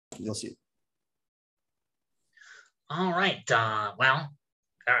You'll see. All right. Are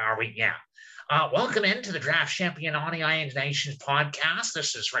we? Yeah. Welcome into the Draft Champion Audio Nations podcast.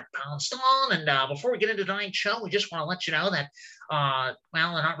 This is Rick Poundstone. And before we get into tonight's show, we just want to let you know that, they're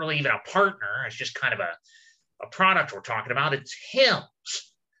not really even a partner. It's just kind of a product we're talking about. It's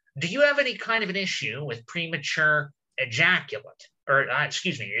Hims. Do you have any kind of an issue with premature ejaculation?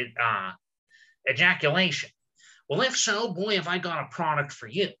 Well, if so, boy, have I got a product for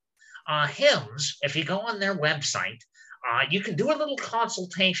you. Hims, if you go on their website, you can do a little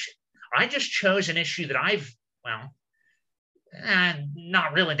consultation. I just chose an issue that I've,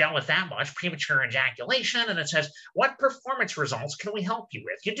 not really dealt with that much, premature ejaculation, and it says, what performance results can we help you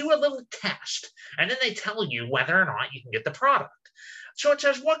with? You do a little test, and then they tell you whether or not you can get the product. So it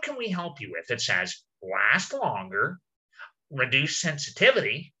says, what can we help you with? It says, last longer, reduce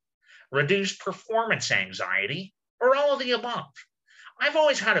sensitivity, reduce performance anxiety, or all of the above. I've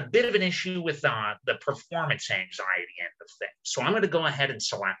always had a bit of an issue with the performance anxiety end of things. So I'm going to go ahead and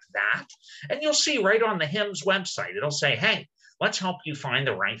select that. And you'll see right on the Hims website, it'll say, hey, let's help you find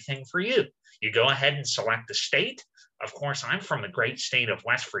the right thing for you. You go ahead and select the state. Of course, I'm from the great state of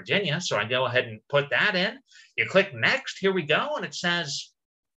West Virginia, so I go ahead and put that in. You click next, here we go, and it says,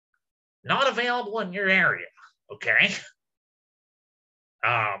 not available in your area, okay?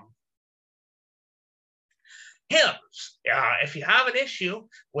 Hims, if you have an issue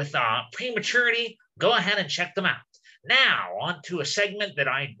with prematurity, go ahead and check them out. Now, on to a segment that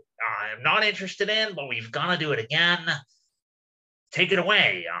I am not interested in, but we've got to do it again. Take it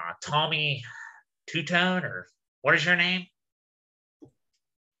away, Tommy Two-Tone, or what is your name?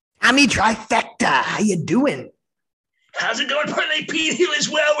 Tommy Trifecta, how you doing? How's it going, Parlay Pete here as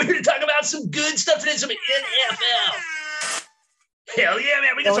well? We're here to talk about some good stuff today, some NFL. Hell yeah,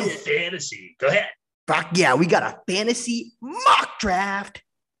 man, we got some fantasy. Go ahead. Fuck yeah, we got a fantasy mock draft.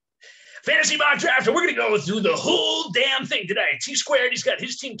 Fantasy mock draft, and we're going to go through the whole damn thing today. T-Squared, he's got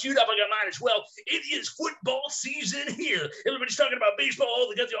his team queued up. I got mine as well. It is football season here. Everybody's talking about baseball.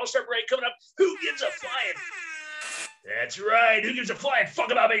 They got the All-Star break coming up. Who gives a flying? That's right. Who gives a flying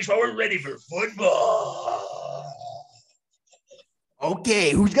fuck about baseball? We're ready for football.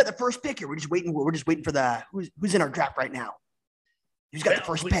 Okay, who's got the first pick here? We're just waiting for the who's in our draft right now. Who's got the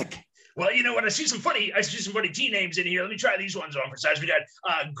first pick? Well, you know what? I see some funny T names in here. Let me try these ones on for size. We got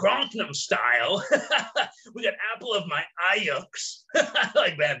Gronknum style. We got Apple of My Ayuk.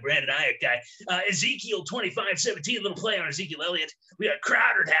 Like that Brandon Ayuk guy. Ezekiel 2517, little play on Ezekiel Elliott. We got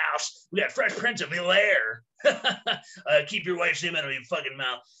Crowdered House. We got Fresh Prince of Bel-Air. Keep your wife's name out of your fucking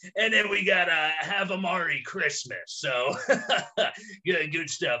mouth. And then we got Have a Merry Christmas. So good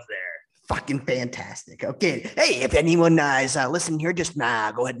stuff there. Fucking fantastic. Okay. Hey, if anyone is listening here, just go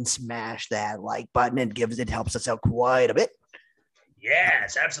ahead and smash that like button. It helps us out quite a bit.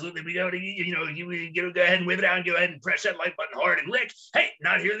 Yes, absolutely. We go to, go ahead and whip it out and go ahead and press that like button hard. And Rick, hey,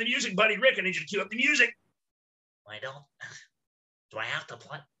 not hearing the music, buddy. Rick, I need you to cue up the music. Do I have to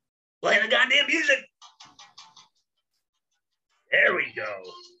play the goddamn music? There we go.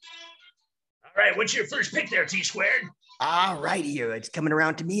 All right, what's your first pick there, T-Squared? All right, here. It's coming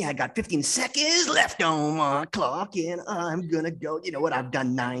around to me. I got 15 seconds left on my clock, and I'm going to go. You know what? I've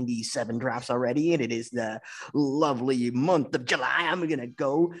done 97 drafts already, and it is the lovely month of July. I'm going to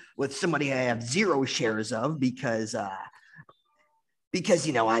go with somebody I have 0 shares of because I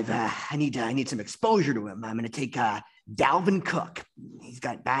need some exposure to him. I'm going to take Dalvin Cook. He's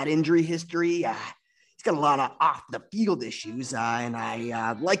got bad injury history. He's got a lot of off-the-field issues, and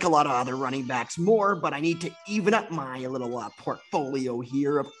I like a lot of other running backs more, but I need to even up my little portfolio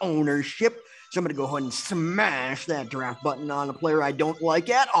here of ownership. So I'm going to go ahead and smash that draft button on a player I don't like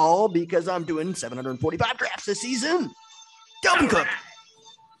at all because I'm doing 745 drafts this season. Dalvin Cook.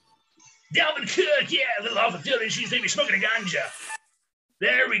 Dalvin Cook, yeah, a little off-the-field issues, maybe smoking a ganja.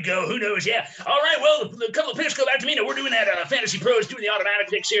 There we go. Who knows? Yeah. All right. Well, a couple of picks go back to me. Now, we're doing that Fantasy Pros doing the automatic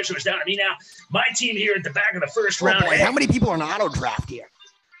picks here, so it's down to me now. My team here at the back of the first round. Boy, how many people are in auto draft here?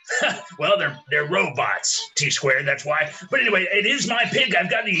 Well, they're robots, T-Squared. That's why. But anyway, it is my pick.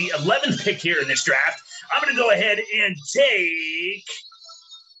 I've got the 11th pick here in this draft. I'm going to go ahead and take.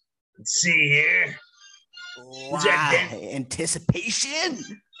 Let's see here. Wow. Anticipation.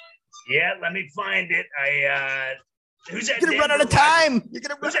 Yeah. Let me find it. Who's that? You're going to run out of time. You're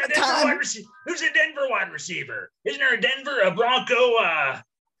going to run out of time. Who's a Denver wide receiver? Isn't there a Bronco?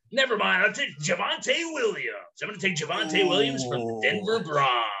 Never mind. I'll take Javonte Williams. I'm going to take Javonte Williams from the Denver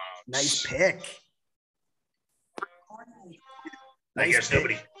Broncos. Nice pick.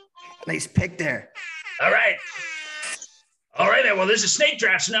 Nice pick there. All right, man. Well, this is snake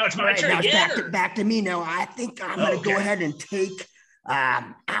draft, so now it's my turn again. Back to me now. I think I'm going to go ahead and take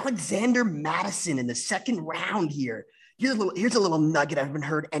Alexander Madison in the second round here. Here's a little nugget I haven't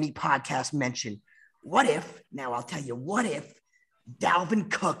heard any podcast mention. What if Dalvin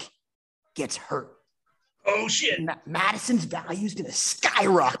Cook gets hurt? Oh, shit. Madison's value is going to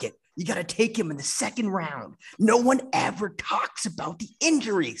skyrocket. You got to take him in the second round. No one ever talks about the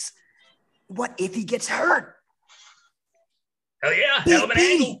injuries. What if he gets hurt? Hell yeah. Hell of an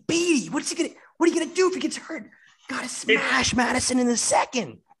angle. Beatty, what are you going to do if he gets hurt? Got to smash Madison in the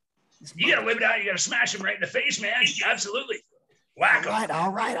second. You got to whip it out. You got to smash him right in the face, man. Absolutely. Whack him.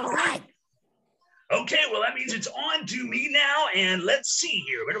 All right. Okay, well, that means it's on to me now. And let's see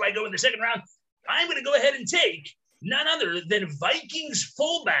here. Where do I go in the second round? I'm going to go ahead and take none other than Vikings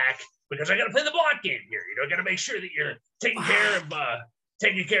fullback, because I got to play the block game here. You know, got to make sure that you're taking care of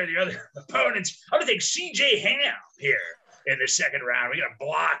the other opponents. I'm going to take CJ Ham here in the second round. We got to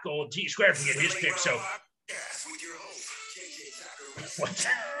block old T Square from getting his pick. So, what?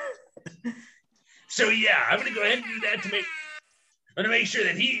 So yeah, I'm going to go ahead and do that to make sure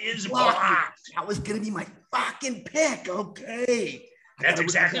that he is blocked. That was going to be my fucking pick. Okay. That's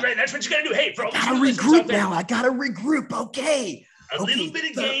exactly right. That's what you got to do. Hey, for all I got to regroup. Okay. A little bit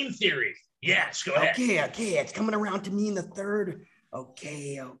of game theory. Yes, go ahead. Okay. It's coming around to me in the third.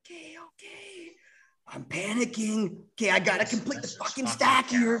 Okay. I'm panicking. Okay, I got to complete the fucking stack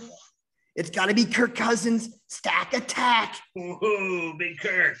here. It's got to be Kirk Cousins. Stack attack. Ooh, big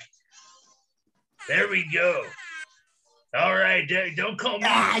Kirk. There we go. All right, don't call me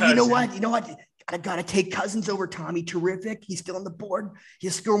cousin. You know what? I gotta take Cousins over Tommy Terrific. He's still on the board.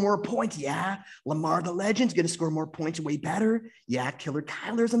 He'll score more points. Yeah. Lamar the Legend's gonna score more points, way better. Yeah. Killer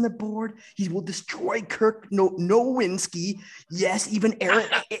Kyler's on the board. He will destroy Kirk Nowinski. Yes, even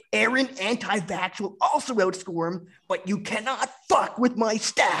Aaron Anti-Vax will also outscore him. But you cannot fuck with my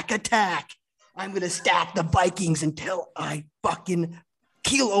stack attack. I'm gonna stack the Vikings until I fucking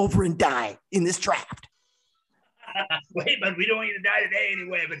keel over and die in this draft. Wait, but we don't want you to die today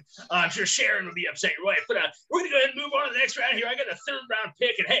anyway. But I'm sure Sharon will be upset your wife. But we're going to go ahead and move on to the next round here. I got a third round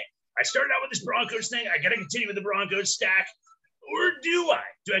pick. And hey, I started out with this Broncos thing. I got to continue with the Broncos stack. Or do I?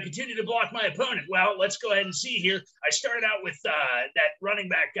 Do I continue to block my opponent? Well, let's go ahead and see here. I started out with that running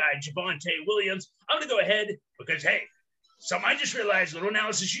back guy, Javonte Williams. I'm going to go ahead because, hey, something I just realized, a little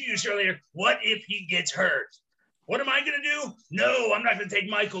analysis you used earlier. What if he gets hurt? What am I going to do? No, I'm not going to take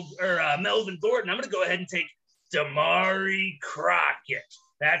Melvin Gordon. I'm going to go ahead and take Damari Crockett.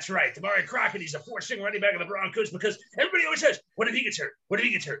 That's right. Damari Crockett, he's a four-string running back of the Broncos because everybody always says, what if he gets hurt? What if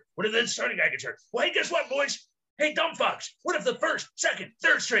he gets hurt? What if the starting guy gets hurt? Well, hey, guess what, boys? Hey, dumb fucks. What if the first, second,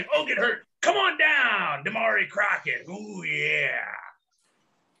 third string all get hurt? Come on down, Damari Crockett. Ooh, yeah.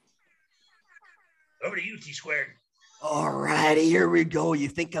 Over to you, T-Squared. All righty, here we go. You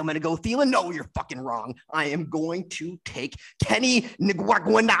think I'm going to go Thielen? No, you're fucking wrong. I am going to take Kenny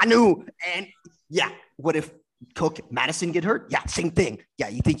Ngwagwananu. And yeah, what if Cook, Madison get hurt? Yeah, same thing. Yeah,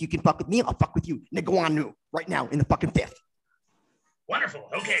 you think you can fuck with me? I'll fuck with you. Ngwanu right now in the fucking fifth. Wonderful.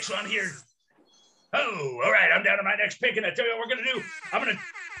 Okay, so I'm here. Oh, all right. I'm down to my next pick, and I tell you what we're going to do.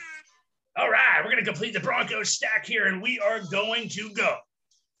 All right, we're going to complete the Broncos stack here, and we are going to go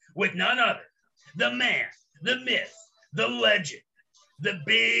with none other, the man, the myth, the legend, the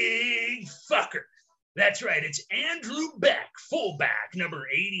big fucker. That's right. It's Andrew Beck, fullback, number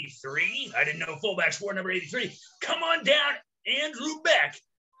 83. I didn't know fullbacks wore number 83. Come on down, Andrew Beck,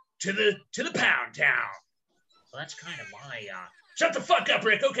 to the Pound Town. Well, that's kind of my shut the fuck up,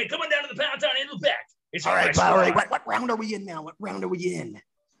 Rick. Okay, come on down to the Pound Town, Andrew Beck. It's all right. What round are we in now? What round are we in?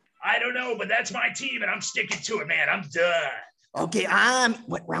 I don't know, but that's my team, and I'm sticking to it, man. I'm done. Okay,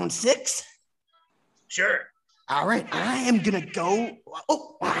 round 6? Sure. All right, I'm gonna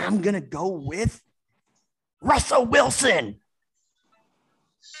go with Russell Wilson.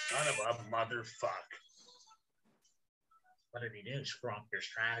 Son of a motherfucker. What did he do? Screw up your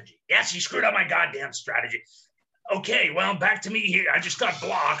strategy. Yes, he screwed up my goddamn strategy. Okay, well, back to me here. I just got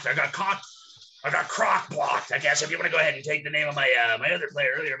blocked. I got Croc blocked, I guess, if you want to go ahead and take the name of my my other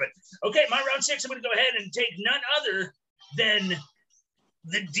player earlier. But okay, my round 6, I'm going to go ahead and take none other than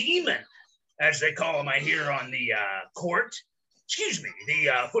the Demon, as they call him, I hear on the court. Excuse me,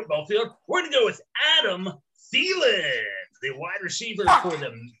 the football field. We're going to go with Adam Thielen, the wide receiver for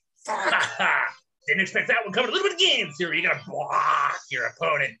them. Didn't expect that one coming. A little bit of game theory. You got to block your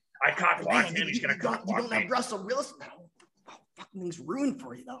opponent. I caught blocking him. He's going to block me. You don't have Russell Wilson. Fucking thing's ruined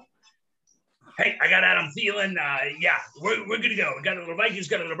for you, though. Hey, I got Adam Thielen. Yeah, we're good to go. We got a little Vikings,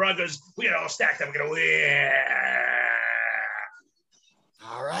 got a little Broncos. We got it all stacked up. We're going to win.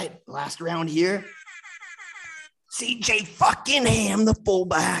 All right, last round here. CJ fucking Ham, the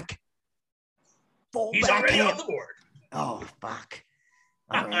fullback. He's already on the board. Oh, fuck.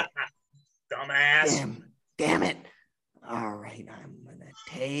 All right. Dumbass. Damn it. All right, I'm gonna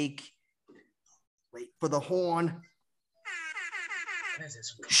wait for the horn. What is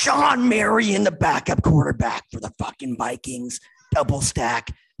this? Sean Marion, the backup quarterback for the fucking Vikings. Double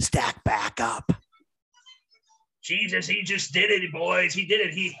stack back up. Jesus, he just did it, boys. He did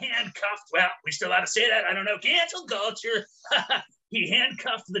it. He handcuffed, well, we still ought to say that. I don't know. Cancel culture. He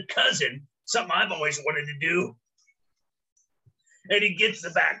handcuffed the cousin, something I've always wanted to do. And he gets the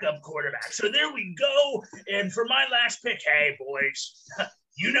backup quarterback. So there we go. And for my last pick, hey, boys,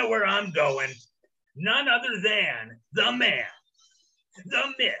 you know where I'm going. None other than the man, the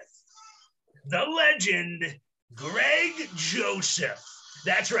myth, the legend, Greg Joseph.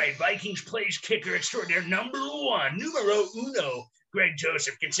 That's right, Vikings plays kicker extraordinaire numero uno, Greg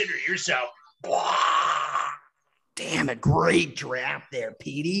Joseph. Consider yourself. Blah. Damn it, great draft there,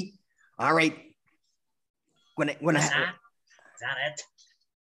 Petey. All right. Is that it?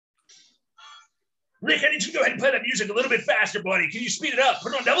 Rick, I need you to go ahead and play that music a little bit faster, buddy. Can you speed it up?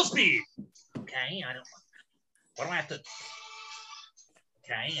 Put it on double speed. Okay, what do I have to?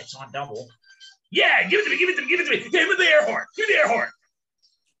 Okay, it's on double. Yeah, give it to me. Give me the air horn. Give me the air horn.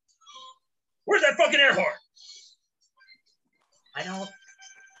 Where's that fucking air horn?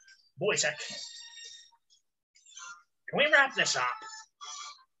 Voice sec. Can we wrap this up?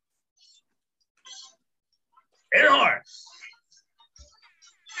 Air horn.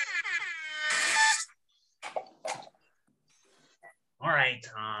 All right,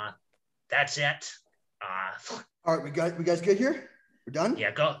 that's it. All right, we guys good here? We're done?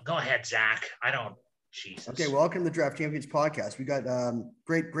 Yeah, go ahead, Zach. Jesus. Okay, welcome to the Draft Champions podcast. We got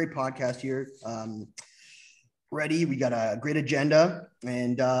great podcast here. Ready. We got a great agenda.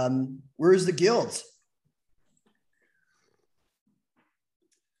 And where's the guilds?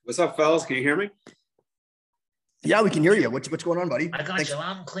 What's up, fellas? Can you hear me? Yeah, we can hear you. What's going on, buddy? I got you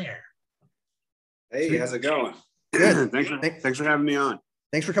loud and clear. Hey, Sweet. how's it going? Good. Thanks for having me on.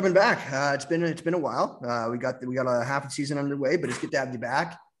 Thanks for coming back. It's been a while. We got a half a season underway, but it's good to have you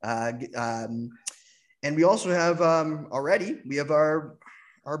back. And we also have we have our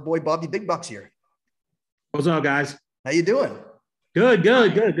boy Bobby Big Bucks here. What's up, guys? How you doing? Good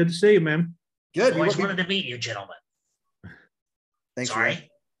to see you, man. Good. Always wanted to meet you, gentlemen. Thanks. Sorry. Rick.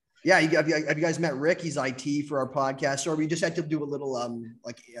 Yeah, have you guys met Rick? He's IT for our podcast, or we just had to do a little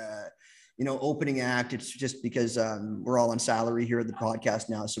opening act. It's just because we're all on salary here at the podcast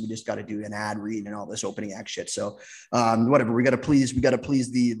now, so we just got to do an ad read and all this opening act shit. So whatever, we got to please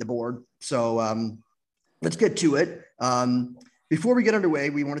the board. So let's get to it. Before we get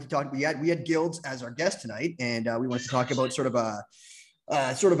underway, we wanted to talk. We had Guilds as our guest tonight, and we wanted to talk about sort of a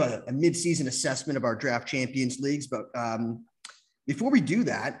mid-season assessment of our draft champions leagues. But before we do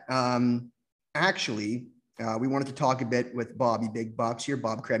that, we wanted to talk a bit with Bobby Big Bucks here,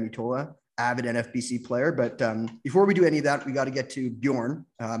 Bob Cramutola, avid NFBC player. But before we do any of that, we got to get to Bjorn,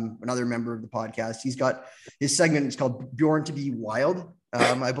 another member of the podcast. He's got his segment. It's called Bjorn to be Wild.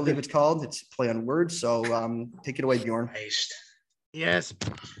 I believe it's called. It's play on words. So take it away, Bjorn. Yes.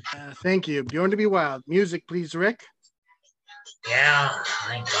 Thank you. Bjorn to be Wild. Music, please, Rick. Yeah,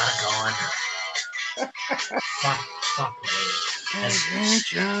 I got it going. Fuck me.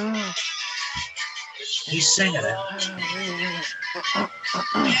 He's singing it.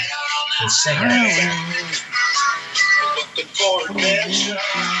 He's singing it. Bjorn to be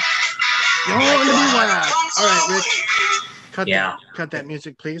Wild. All right, Rick. Cut that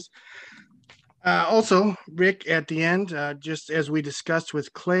music, please. Also, Rick, at the end, just as we discussed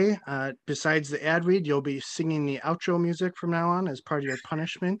with Clay, besides the ad read, you'll be singing the outro music from now on as part of your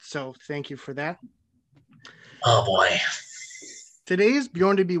punishment. So thank you for that. Oh, boy. Today's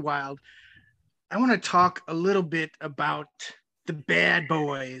Bjorn to be Wild. I want to talk a little bit about the bad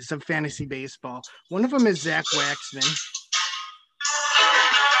boys of fantasy baseball. One of them is Zach Waxman.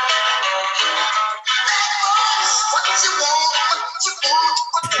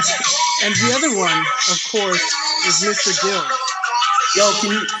 And the other one, of course, is Mr. Gill. Yo,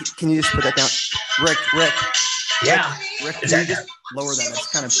 can you just put that down? Rick. Yeah. Rick, can you just lower that? It's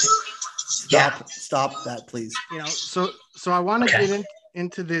kind of stop that, please. So I want to get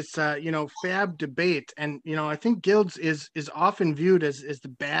into this fab debate. And I think Guilds is often viewed as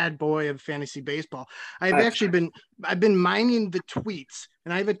the bad boy of fantasy baseball. I've been mining the tweets,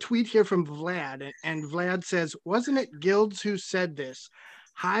 and I have a tweet here from Vlad, and Vlad says, wasn't it Guilds who said this?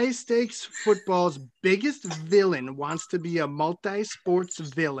 High stakes football's biggest villain wants to be a multi-sports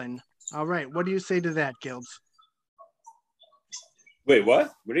villain. All right, what do you say to that, Guilds? Wait,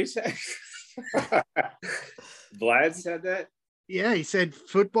 what? What did he say? Vlad said that? Yeah, he said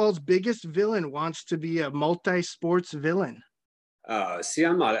football's biggest villain wants to be a multi-sports villain. See,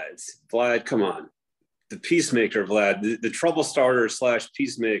 I'm not Vlad. Come on, the peacemaker, Vlad, the trouble starter /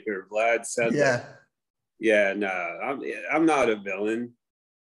 peacemaker. Vlad said, that. Yeah, no, I'm not a villain.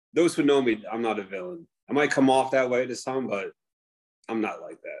 Those who know me, I'm not a villain. I might come off that way to some, but I'm not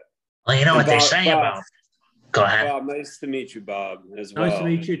like that. Well, you know what they say about. Go ahead. Bob, nice to meet you, Bob, as well. Nice to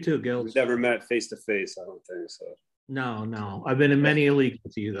meet you too, Gil. We've never met face to face, I don't think so. No. I've been in many leagues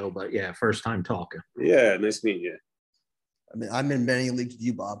with you though, but yeah, first time talking. Yeah, nice meeting you. I'm in many leagues with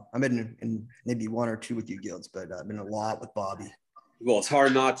you, Bob. I'm in maybe one or two with you, Gilds, but I've been a lot with Bobby. Well, it's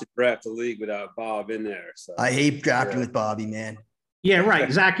hard not to draft a league without Bob in there. So I hate drafting with Bobby, man. Yeah,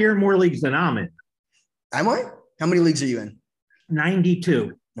 right. Zach, you're in more leagues than I'm in. Am I? How many leagues are you in?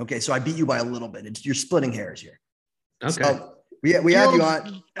 92. Okay, so I beat you by a little bit. You're splitting hairs here. Okay. So we have you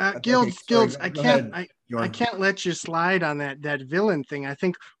on. Gilds, I can't let you slide on that villain thing. I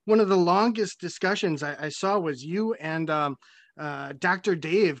think one of the longest discussions I saw was you and Dr.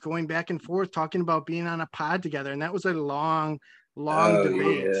 Dave going back and forth talking about being on a pod together, and that was a long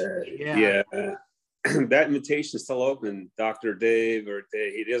debate. Yeah. That invitation is still open, Dr. Dave or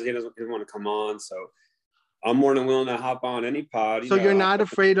Dave. He doesn't want to come on, so I'm more than willing to hop on any pod. So you're not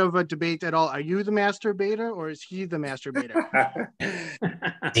afraid of a debate at all? Are you the masturbator or is he the masturbator?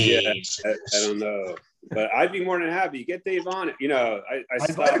 Yeah, I don't know, but I'd be more than happy. Get Dave on it. I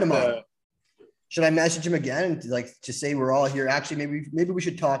invited him on. Should I message him again and to say we're all here? Actually, maybe we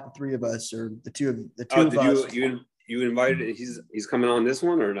should talk, the three of us or the two of us. You invited? He's coming on this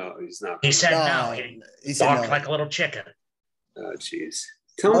one or no? He's not. He said no. He barked like a little chicken. Oh, jeez.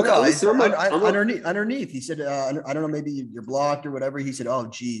 Tell him underneath. He said, I don't know, maybe you're blocked or whatever. He said, oh,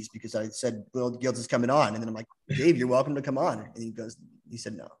 geez, because I said Will Gilds is coming on. And then I'm like, Dave, you're welcome to come on. And he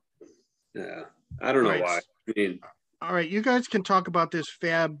said no. Yeah, I don't know why. I mean, all right, you guys can talk about this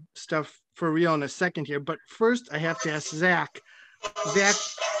fab stuff for real in a second here. But first, I have to ask Zach. Zach,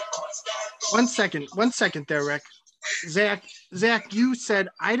 one second there, Rick. Zach, you said,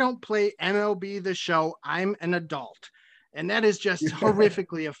 I don't play MLB The Show. I'm an adult. And that is just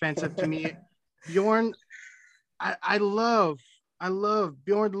horrifically offensive to me. Bjorn, I love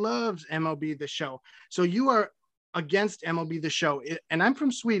Bjorn loves MLB The Show. So you are against MLB The Show. And I'm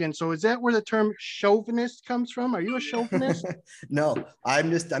from Sweden. So is that where the term chauvinist comes from? Are you a chauvinist? No,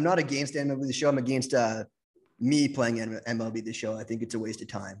 I'm not against MLB The Show. I'm against me playing MLB The Show. I think it's a waste of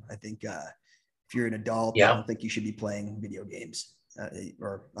time. I think if you're an adult, I don't think you should be playing video games.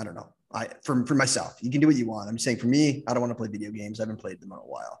 Or I don't know. For myself, you can do what you want. I'm saying for me, I don't want to play video games. I haven't played them in a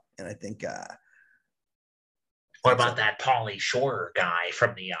while, and I think. What about that Pauly Shore guy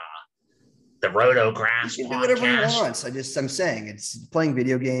from the Roto Grass he can podcast? do whatever he wants. I'm saying it's playing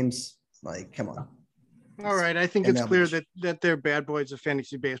video games. Like, come on. All right, I think it's clear that they're bad boys of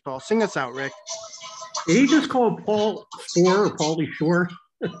fantasy baseball. Sing us out, Rick. Did he just call Paul Shore or Pauly Shore?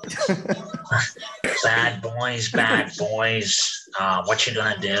 Bad boys. What you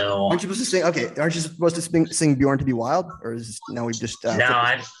gonna do? Aren't you supposed to sing? Okay, aren't you supposed to sing Bjorn to Be Wild, or is now we just?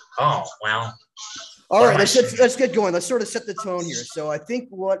 Oh well. All right, let's get going. Let's sort of set the tone here. So I think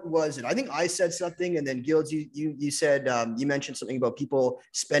what was it? I think I said something, and then Gilds, you said you mentioned something about people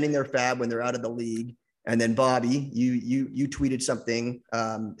spending their fab when they're out of the league, and then Bobby, you tweeted something.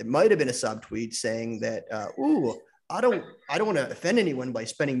 It might have been a subtweet saying that, I don't want to offend anyone by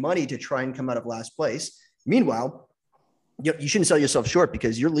spending money to try and come out of last place. Meanwhile, you shouldn't sell yourself short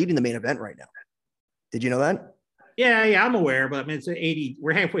because you're leading the main event right now. Did you know that? Yeah, I'm aware, but I mean, it's 80.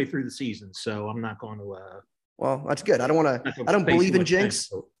 We're halfway through the season, so I'm not going to. Well, that's good. I don't believe in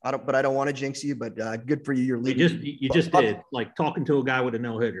jinx. I don't want to jinx you, but good for you. You're leading. You just did, like talking to a guy with a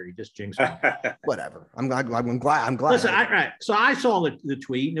no-hitter. You just jinxed me. Whatever. I'm glad. Listen, so I saw the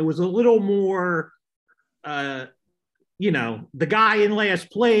tweet, and it was a little more. The guy in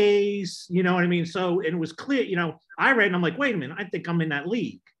last place, you know what I mean? So, and it was clear, I read and I'm like, wait a minute, I think I'm in that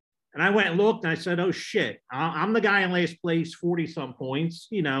league. And I went and looked and I said, oh shit, I'm the guy in last place, 40 some points,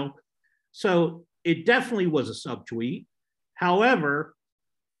 So it definitely was a subtweet. However,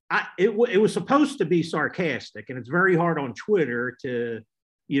 it was supposed to be sarcastic, and it's very hard on Twitter to,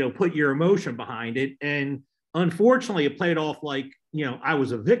 put your emotion behind it. And unfortunately it played off like, I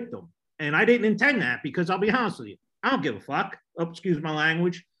was a victim, and I didn't intend that, because I'll be honest with you, I don't give a fuck. Oh, excuse my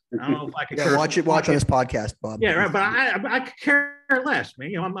language. I don't know if I could. Watch on this podcast, Bob. Yeah, right. But I could care less,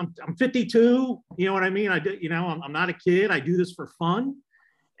 man. I'm 52. You know what I mean? I do. I'm not a kid. I do this for fun,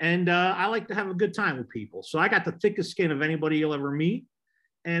 and I like to have a good time with people. So I got the thickest skin of anybody you'll ever meet,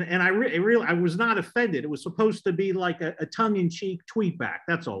 and I was not offended. It was supposed to be like a tongue-in-cheek tweet back.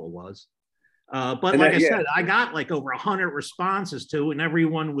 That's all it was. But like I said, I got like over 100 responses to it, and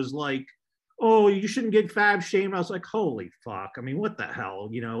everyone was like, oh, you shouldn't get Fab shamed. I was like, holy fuck. I mean, what the hell?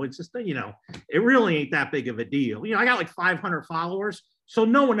 It's just, it really ain't that big of a deal. I got like 500 followers. So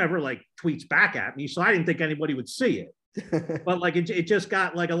no one ever like tweets back at me. So I didn't think anybody would see it. But like it just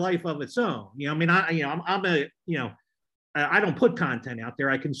got like a life of its own. I mean, I don't put content out there.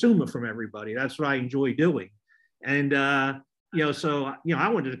 I consume it from everybody. That's what I enjoy doing. And, so, I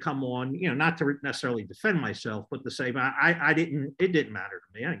wanted to come on, not to necessarily defend myself, but to say, it didn't matter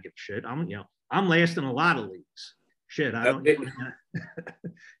to me. I didn't give a shit. I'm last in a lot of leagues. Shit. I don't,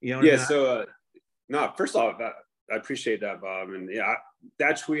 So, no, first off, I appreciate that, Bob. And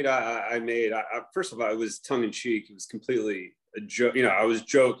that tweet I made, first of all, it was tongue in cheek. It was completely a joke. I was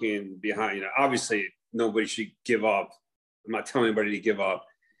joking behind, obviously nobody should give up. I'm not telling anybody to give up,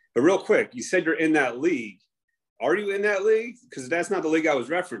 but real quick, you said you're in that league. Are you in that league? Because that's not the league I was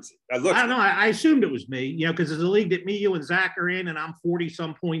referencing. I don't know. I assumed it was me, because it's a league that me, you, and Zach are in, and I'm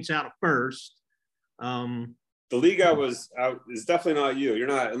 40-some points out of first. The league I was out is definitely not you. You're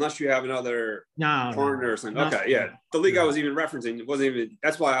not, unless you have another partner or something. Okay, yeah. The league I was even referencing, it wasn't even,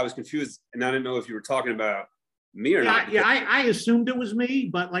 that's why I was confused, and I didn't know if you were talking about me or not. Yeah, I assumed it was me,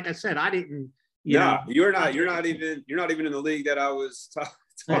 but like I said, I didn't. You're not even in the league that I was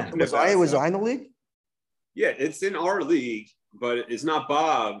talking about. Was I in the league? Yeah, it's in our league, but it's not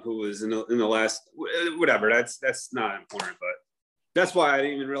Bob who was in the last. Whatever, that's not important. But that's why I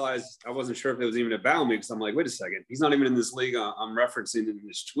didn't even realize. I wasn't sure if it was even about me, because I'm like, wait a second, he's not even in this league I'm referencing in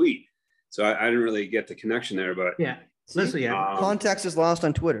this tweet. So I didn't really get the connection there. But yeah. Listen, context is lost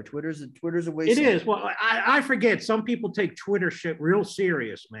on Twitter. Twitter's a waste. It is. Well, I forget. Some people take Twitter shit real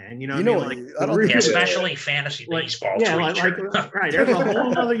serious, man. Especially fantasy baseball. Yeah, right. There's a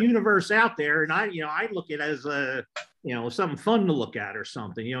whole other universe out there, and I look at it as something fun to look at or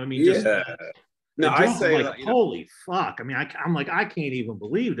something. No, I say holy fuck. I mean, I'm like, I can't even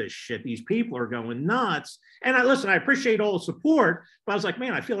believe this shit. These people are going nuts. And I appreciate all the support, but I was like,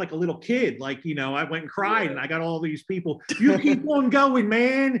 man, I feel like a little kid. Like, I went and cried and I got all these people. You keep on going,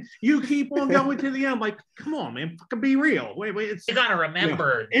 man. You keep on going to the end. I'm like, come on, man, fucking be real. Wait, you gotta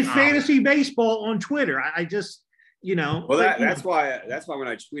remember, it's fantasy baseball on Twitter. I just, Well, that's why when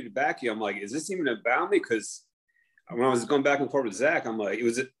I tweeted back to you, I'm like, is this even about me? Because when I was going back and forth with Zach, I'm like, it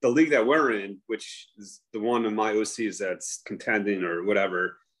was the league that we're in, which is the one of my OCs that's contending or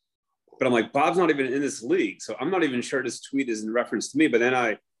whatever. But I'm like, Bob's not even in this league, so I'm not even sure this tweet is in reference to me. But then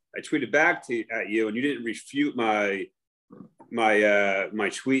I tweeted back at you, and you didn't refute my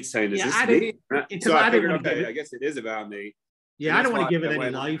tweet saying, "Is this me?" So I figured, okay, I guess it is about me. Yeah, I don't want to give it any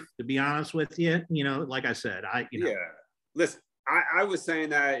life, to be honest with you. Like I said, Yeah, listen, I was saying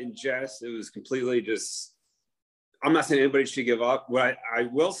that in jest. It was completely just. I'm not saying anybody should give up. What I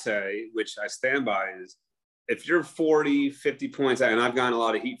will say, which I stand by, is if you're 40, 50 points out, and I've gotten a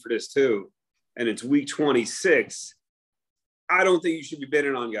lot of heat for this too, and it's week 26, I don't think you should be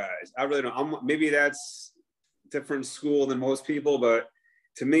bidding on guys. I really don't. Maybe that's different school than most people, but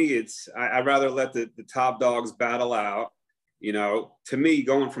to me, I'd rather let the top dogs battle out. To me,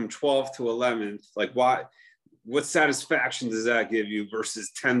 going from 12th to 11th, like what satisfaction does that give you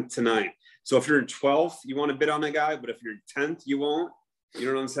versus 10th to 9th? So if you're in 12th, you want to bid on a guy, but if you're 10th, you won't. You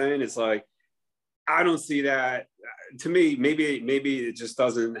know what I'm saying? It's like, I don't see that. To me, maybe it just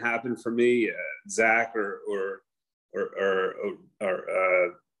doesn't happen for me, Zach or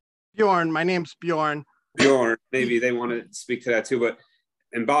Bjorn. My name's Bjorn. Bjorn. Maybe they want to speak to that too.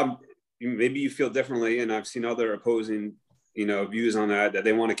 And Bob, maybe you feel differently, and I've seen other opposing, views on that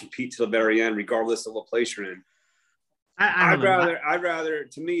they want to compete to the very end, regardless of what place you're in. I'd rather,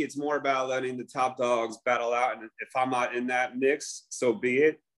 to me, it's more about letting the top dogs battle out. And if I'm not in that mix, so be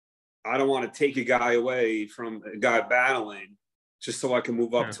it. I don't want to take a guy away from a guy battling just so I can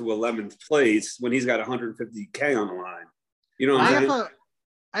move up to 11th place when he's got 150K on the line. You know what I'm saying?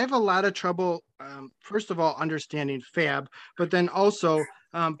 I have a lot of trouble, first of all, understanding Fab, but then also,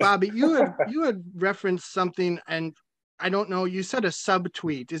 Bobby, you had referenced something, and I don't know, you said a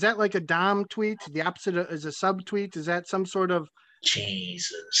subtweet. Is that like a Dom tweet? The opposite is a subtweet? Is that some sort of...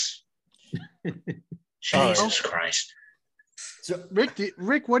 Jesus. Jesus Christ. So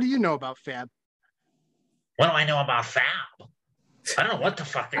Rick, what do you know about Fab? What do I know about Fab? I don't know what the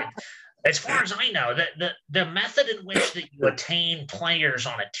fuck. As far as I know, the method in which that you attain players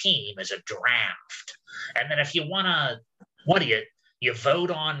on a team is a draft. And then if you want to, what do you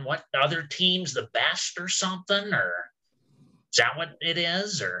vote on what other team's the best or something? Or is that what it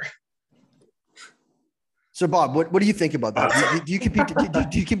is? Or so, Bob, what do you think about that? Do you compete?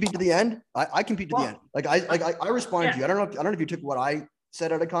 Do you compete to the end? I compete to the end. Like I responded to you. I don't know if you took what I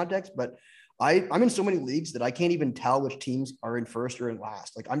said out of context, but I'm in so many leagues that I can't even tell which teams are in first or in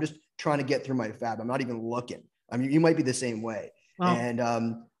last. Like, I'm just trying to get through my fab. I'm not even looking. I mean, you might be the same way. And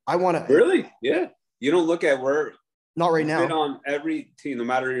I want to really, yeah. You don't look at where. Not right now. Been on every team, no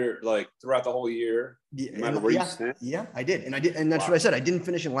matter your like throughout the whole year, no matter where you stand. Yeah, I did, and that's what I said. I didn't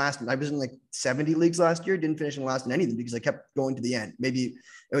finish in last. I was in like 70 leagues last year. Didn't finish in last in any of them because I kept going to the end. Maybe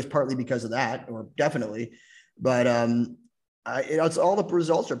it was partly because of that, or definitely. But it's all the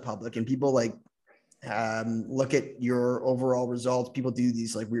results are public, and people like look at your overall results. People do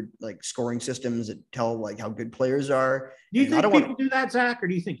these like weird like scoring systems that tell like how good players are. Do you think people do that, Zach, or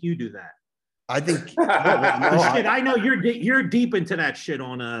do you think you do that? I think I know you're deep into that shit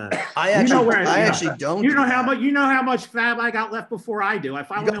on I actually don't. You know how much fab I got left before I do.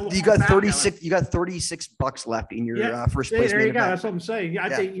 You got 36. You got $36 left in your first place. There you go. That's what I'm saying. I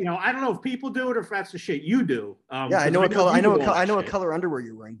think I don't know if people do it or if that's the shit you do. I know what color. I know what color underwear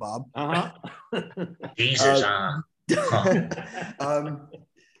you're wearing, Bob. Jesus.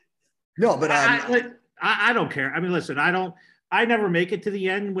 No, but I don't care. I mean, listen, I never make it to the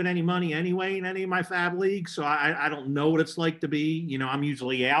end with any money anyway in any of my fab leagues, so I don't know what it's like to be. I'm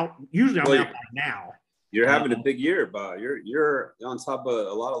usually out. I'm out by now. You're having a big year, Bob. You're on top of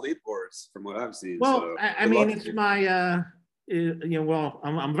a lot of leaderboards from what I've seen. Well, so I mean, it's my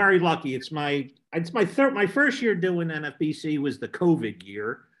I'm very lucky. It's my first year doing NFBC was the COVID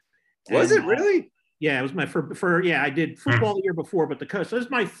year. Was it really? Yeah, it was my I did football the year before, but so this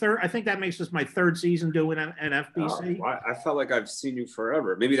is my third. I think that makes this my third season doing NFBC. Oh, I felt like I've seen you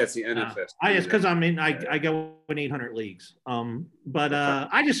forever. Maybe that's the NFS. It's because I go in 800 leagues. But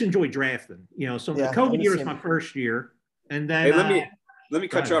I just enjoy drafting. So the COVID year was my first year, and then let me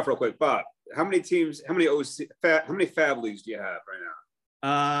cut you off real quick, Bob. How many teams? How many fab leagues do you have right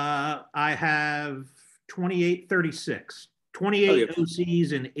now? I have 36. 28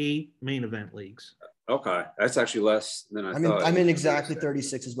 OCs and 8 main event leagues. Okay, that's actually less than I thought. I'm in exactly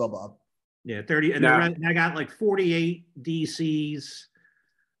 36 as well, Bob. Yeah, 30, and I got like 48 DCs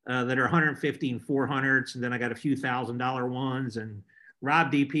that are 150 and 400s, and then I got a few $1,000 ones. And Rob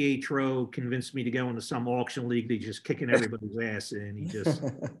DiPietro convinced me to go into some auction league that he's just kicking everybody's ass in. He just,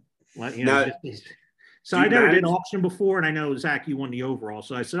 so I never did auction before, and I know, Zach, you won the overall.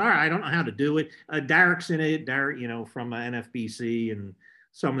 So I said, all right, I don't know how to do it. Derek's in it, Derek, from NFBC and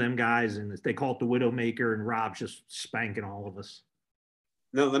some of them guys, and they call it the Widowmaker, and Rob's just spanking all of us.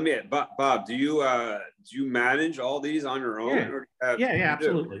 No, Bob, do you manage all these on your own? Yeah, or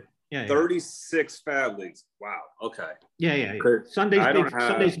absolutely. Yeah, 36 fab leagues. Wow. Okay. Yeah.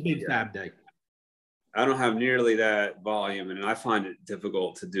 Sunday's big fab day. I don't have nearly that volume, and I find it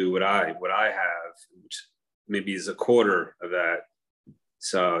difficult to do what I have, which maybe is a quarter of that.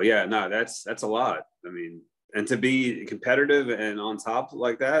 So yeah, no, that's a lot. I mean, and to be competitive and on top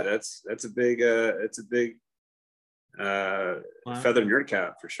like that, that's a big feather in your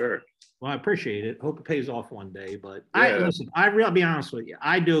cap for sure. Well, I appreciate it. Hope it pays off one day. But I really be honest with you.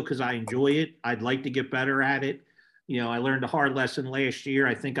 I do it because I enjoy it. I'd like to get better at it. I learned a hard lesson last year.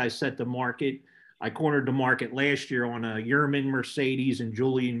 I think I set the market. I cornered the market last year on a Yerman Mercedes and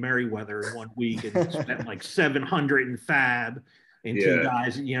Julian Merriweather in 1 week, and spent like 700 in fab and 2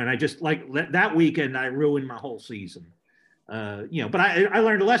 guys. And I just that weekend I ruined my whole season. But I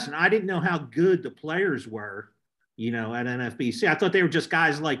learned a lesson. I didn't know how good the players were. At NFBC, I thought they were just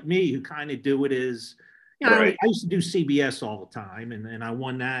guys like me who kind of do it as, I used to do CBS all the time, and I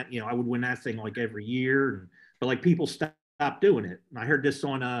won that. I would win that thing like every year, but like people stopped doing it. And I heard this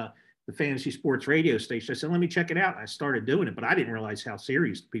on the Fantasy Sports radio station. I said, let me check it out. And I started doing it, but I didn't realize how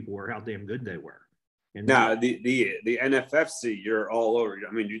serious people were, how damn good they were. And now the NFFC, you're all over.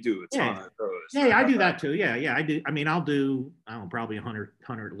 I mean, you do a ton of those. Yeah, I do that too. Yeah, I do. I mean, I'll do, probably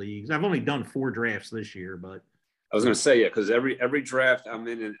 100 leagues. I've only done 4 drafts this year, but I was going to say, because every draft I'm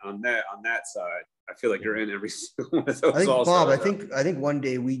in on that side, I feel like you're in every single one of those. I think, Bob, I think one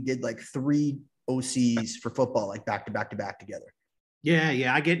day we did like 3 OCs for football, like back to back together.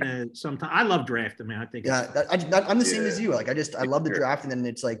 Yeah. I get sometimes. I love drafting, man. I think. Yeah, I'm the same as you. Like, I love the draft, and then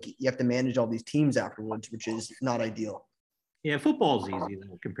it's like you have to manage all these teams afterwards, which is not ideal. Yeah, football's easy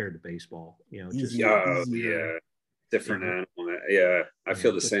though compared to baseball. Different animal. Yeah, I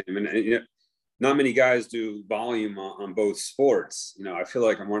feel the same, and not many guys do volume on both sports. I feel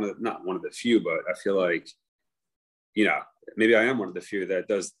like I'm not one of the few, but I feel like, maybe I am one of the few that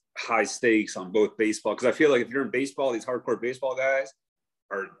does high stakes on both baseball. Because I feel like if you're in baseball, these hardcore baseball guys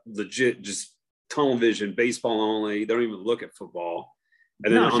are legit just tunnel vision, baseball only. They don't even look at football.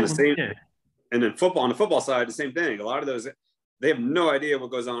 And then and then football, on the football side, the same thing. A lot of those, they have no idea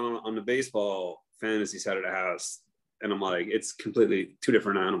what goes on the baseball fantasy side of the house. And I'm like, it's completely 2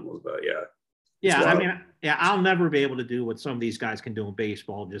 different animals, but yeah. Yeah, I mean, yeah, I'll never be able to do what some of these guys can do in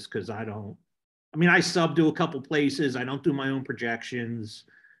baseball just because I mean, I sub to a couple places. I don't do my own projections.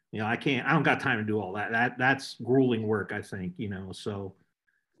 I don't got time to do all that. That's grueling work, I think, so.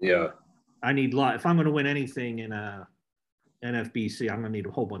 Yeah. I need luck. If I'm going to win anything in NFBC, I'm going to need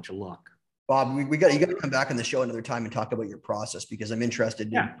a whole bunch of luck. Bob, you got to come back on the show another time and talk about your process because I'm interested.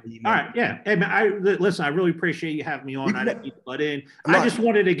 Yeah. All right. Yeah. Hey, man, listen, I really appreciate you having me on. I didn't need to butt in. I just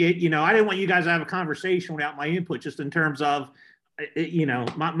wanted to get, I didn't want you guys to have a conversation without my input, just in terms of,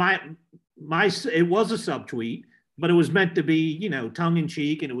 my it was a subtweet, but it was meant to be, tongue in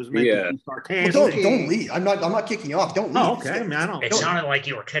cheek, and it was meant to be sarcastic. Well, don't leave. I'm not kicking you off. Don't leave. Oh, okay. I mean, it sounded like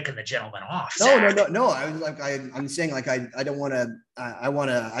you were kicking the gentleman off. No. I was like, I'm saying like, I don't want to.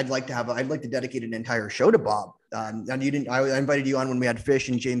 I'd like to dedicate an entire show to Bob. And you didn't. I invited you on when we had Fish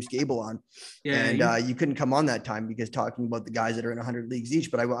and James Gable on, and you couldn't come on that time because talking about the guys that are in 100 leagues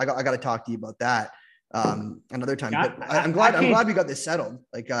each. But I got to talk to you about that. Another time. But I'm glad we got this settled.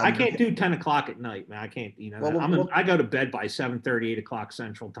 Like I can't do 10 o'clock at night, man. I can't, I go to bed by 7:30, 8 o'clock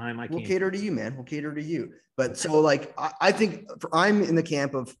Central Time. We'll cater to you, man. We'll cater to you. But so like I think I'm in the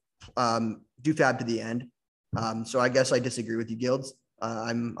camp of do Fab to the end. So I guess I disagree with you, Guilds.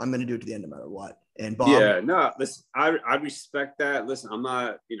 I'm gonna do it to the end no matter what. And Bob. Yeah, no, listen, I respect that. Listen, I'm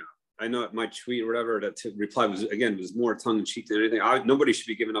not, I know my tweet or whatever that reply was more tongue in cheek than anything. Nobody should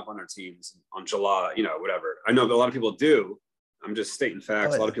be giving up on their teams on July, whatever. I know that a lot of people do. I'm just stating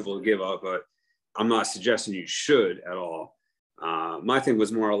facts. A lot of people give up, but I'm not suggesting you should at all. My thing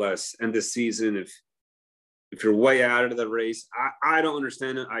was more or less end this season. If you're way out of the race, I don't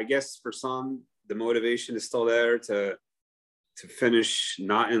understand it. I guess for some, the motivation is still there to finish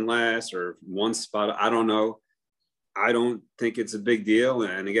not in last or one spot. I don't know. I don't think it's a big deal.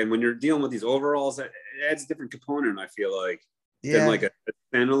 And again, when you're dealing with these overalls, it adds a different component, I feel like, than like a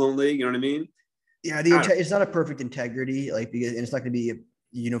standalone league. You know what I mean? Yeah, it's not a perfect integrity, like, because it's not going to be a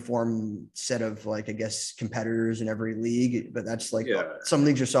uniform set of, like, I guess, competitors in every league. But that's like some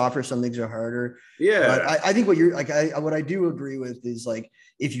leagues are softer, some leagues are harder. Yeah. But I think what you're like, what I do agree with is, like,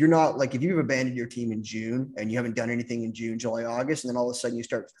 if you're not, like, if you've abandoned your team in June and you haven't done anything in June, July, August, and then all of a sudden you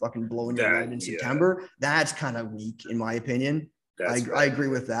start fucking blowing your load in September, that's kind of weak in my opinion. I agree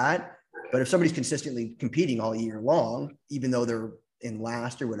with that. But if somebody's consistently competing all year long, even though they're in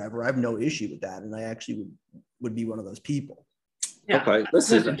last or whatever, I have no issue with that. And I actually would be one of those people. Yeah. Okay.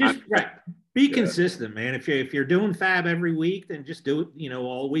 Listen, just be consistent, man. If you're doing Fab every week, then just do it,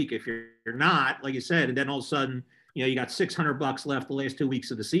 all week. If you're not, like you said, and then all of a sudden, you got $600 left the last 2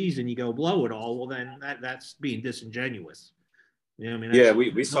 weeks of the season, you go blow it all. Well, then that's being disingenuous. I mean,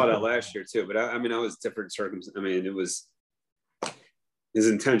 we saw that last year too. But I was different circumstances. I mean, it was his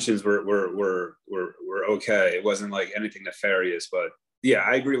intentions were okay. It wasn't like anything nefarious. But yeah,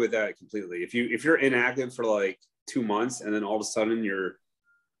 I agree with that completely. If you're inactive for like 2 months and then all of a sudden you're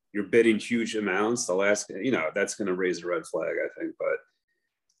bidding huge amounts, that's going to raise a red flag, I think. But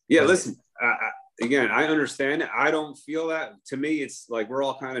yeah, listen. Again, I understand it. I don't feel that. To me, it's like we're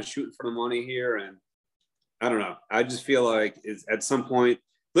all kind of shooting for the money here. And I don't know. I just feel like it's at some point,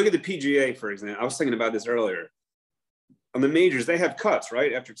 look at the PGA, for example. I was thinking about this earlier. On the majors, they have cuts,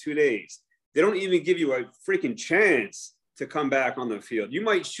 right? After 2 days. They don't even give you a freaking chance to come back on the field. You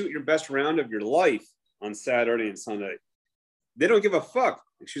might shoot your best round of your life on Saturday and Sunday. They don't give a fuck.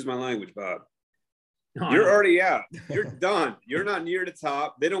 Excuse my language, Bob. You're already out. You're done. You're not near the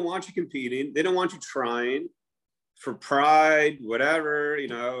top. They don't want you competing. They don't want you trying for pride, whatever,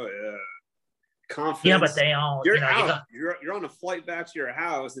 confidence. Yeah, but they all. You're out. You're on a flight back to your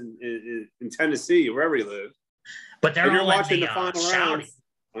house in Tennessee, wherever you live. But they're all watching in the final round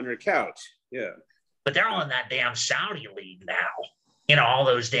on your couch. Yeah. But they're all in that damn Saudi league now. All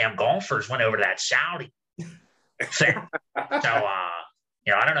those damn golfers went over to that Saudi. So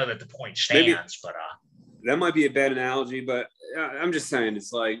I don't know that the point stands, but that might be a bad analogy, but I'm just saying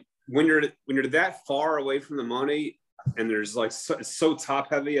it's like when you're that far away from the money and there's like so top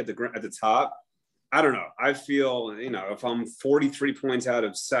heavy at the top. I don't know. I feel, if I'm 43 points out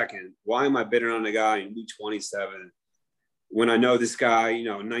of second, why am I bidding on a guy in week 27 when I know this guy,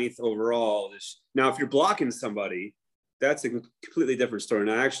 9th overall? Now, if you're blocking somebody, that's a completely different story.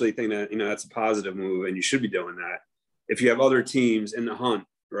 And I actually think that, that's a positive move and you should be doing that. If you have other teams in the hunt,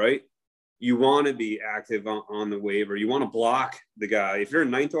 right? You want to be active on the waiver. You want to block the guy. If you're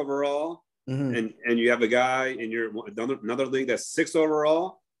 9th overall and you have a guy in your another league that's 6th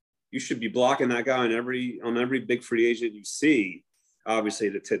overall, you should be blocking that guy on every big free agent you see,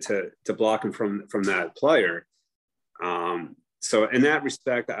 obviously to block him from that player. So in that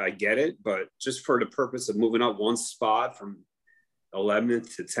respect, I get it, but just for the purpose of moving up one spot from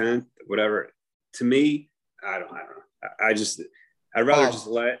 11th to 10th, whatever, to me, I don't know. I'd rather just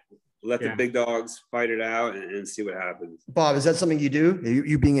let the big dogs fight it out and see what happens. Bob, is that something you do?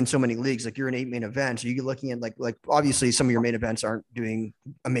 You being in so many leagues, like you're in 8 main events, are you looking at like obviously some of your main events aren't doing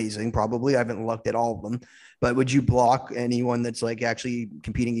amazing, probably. I haven't looked at all of them, but would you block anyone that's like actually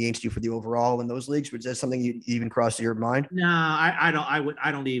competing against you for the overall in those leagues? Was that something you even crossed your mind? No, I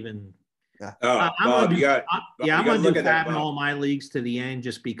don't even. Yeah. I'm going to do FAB in all my leagues to the end,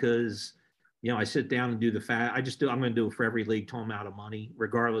 just because, I sit down and do the FAB. I'm going to do it for every league till I'm out of money,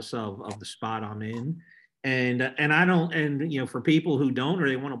 regardless of the spot I'm in. And I don't, and for people who don't, or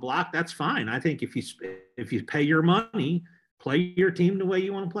they want to block, that's fine. I think if you pay your money, play your team the way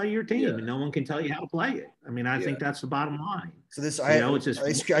you want to play your team, and no one can tell you how to play it. I mean, I think that's the bottom line. So this,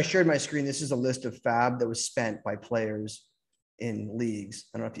 I shared my screen. This is a list of FAB that was spent by players in leagues.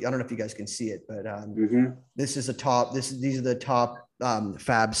 I don't know if you guys can see it, but this is these are the top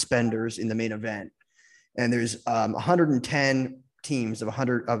FAB spenders in the main event, and there's 110 teams of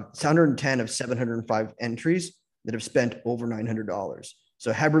 110 of 705 entries that have spent over $900.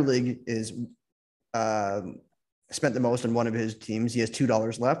 So Heber League is spent the most on one of his teams. He has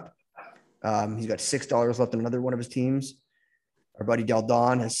 $2 left. He's got $6 left on another one of his teams. Our buddy Del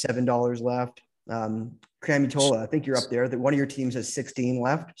Don has $7 left. Cramutola, I think you're up there. That one of your teams has 16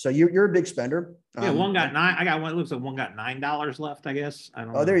 left. So you're a big spender. One got $9. I got one. It looks like one got $9 left, I guess. I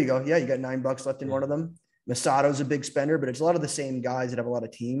don't know. There you go. Yeah, you got $9 left in one of them. Masato's a big spender, but it's a lot of the same guys that have a lot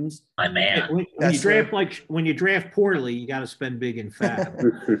of teams. My man. When you draft poorly, you got to spend big in FAB.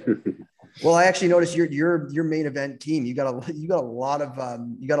 Well, I actually noticed your main event team. You got a lot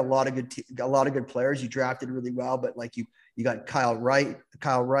of good players. You drafted really well, but like you got Kyle Wright,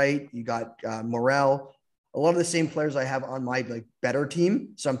 you got Morel, a lot of the same players I have on my like better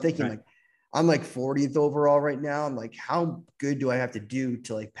team. So I'm thinking I'm like 40th overall right now. I'm like, how good do I have to do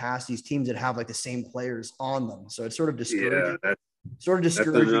to like pass these teams that have like the same players on them? So it's sort of discouraging.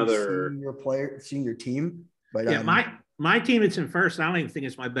 Seeing your team. But my team that's in first, I don't even think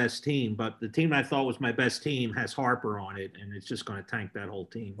it's my best team, but the team I thought was my best team has Harper on it, and it's just going to tank that whole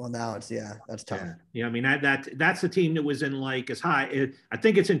team. Well, now that's tough. Yeah, I mean that's the team that was in like as high. I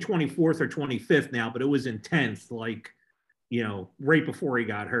think it's in 24th or 25th now, but it was in 10th, like right before he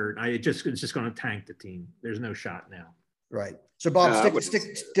got hurt. It's just going to tank the team. There's no shot now. Right. So Bob,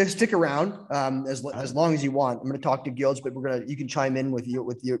 stick around as long as you want. I'm going to talk to Gilds, but you can chime in with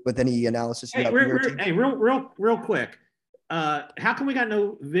any analysis. Real quick. How come we got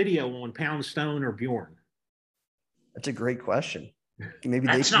no video on Poundstone or Bjorn? That's a great question. Maybe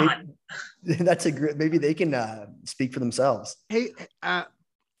they can speak for themselves. Hey,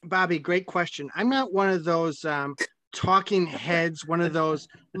 Bobby, great question. I'm not one of those talking heads, one of those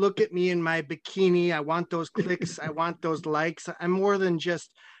look at me in my bikini, I want those clicks, I want those likes. I'm more than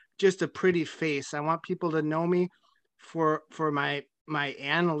just a pretty face. I want people to know me for my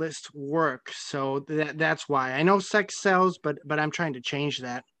analyst work. So that's why. I know sex sells, but I'm trying to change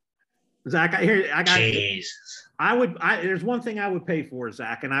that. Zach, there's one thing I would pay for,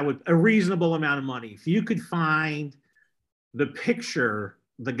 Zach, and a reasonable amount of money. If you could find the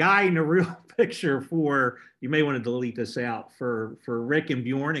guy in the real picture you may want to delete this out for Rick and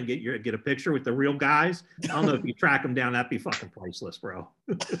Bjorn and get a picture with the real guys. I don't know if you track them down, that'd be fucking priceless, bro.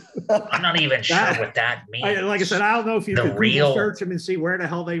 I'm not even sure what that means. Like I said, I don't know if you could Google search them and see where the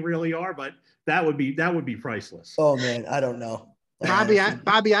hell they really are, but that would be priceless. Oh man, I don't know.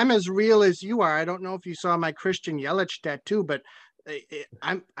 Bobby, I'm as real as you are. I don't know if you saw my Christian Yelich tattoo, but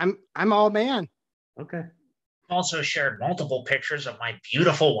I'm all man. Okay. Also shared multiple pictures of my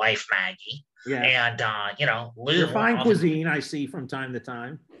beautiful wife Maggie. Yeah. And Lou. Your fine cuisine I see from time to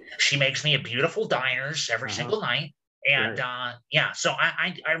time. She makes me a beautiful diners every single night. And so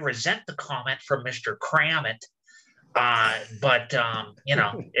I resent the comment from Mr. Kramit. But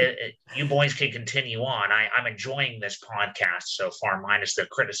you boys can continue on. I'm enjoying this podcast so far, minus the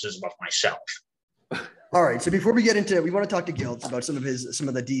criticism of myself. All right. So before we get into, we want to talk to Gilds about some of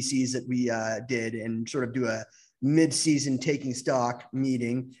the DCs that we did and sort of do a mid-season taking stock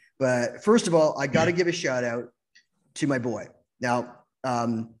meeting. But first of all, I got to give a shout out to my boy. Now,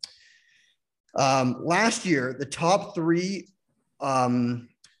 last year, the top 3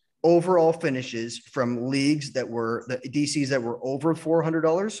 overall finishes from leagues that were the DCs that were over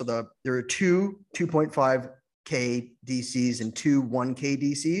 $400. So there are 2 2.5K DCs and 2 1K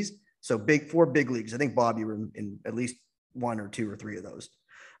DCs. So 4 big leagues. I think, Bob, you were in at least 1 or 2 or 3 of those.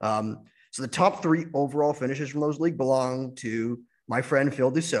 So the top 3 overall finishes from those leagues belong to my friend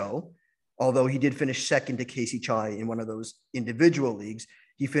Phil Dussault. Although he did finish second to Casey Chai in one of those individual leagues,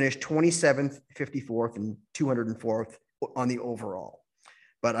 he finished 27th, 54th, and 204th on the overall.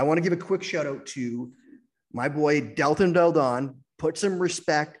 But I want to give a quick shout out to my boy Delton Del Don. Put some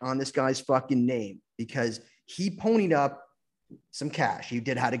respect on this guy's fucking name because he ponied up some cash. He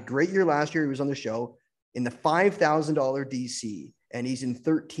had a great year last year. He was on the show in the $5,000 DC, and he's in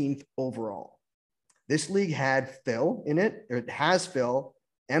 13th overall. This league had Phil in it, or it has Phil,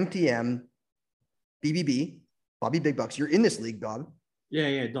 MTM, BBB, Bobby Big Bucks. You're in this league, Bob.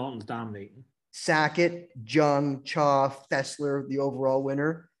 Yeah. Dalton's dominating. Sackett, Jung, Cha, Fessler, the overall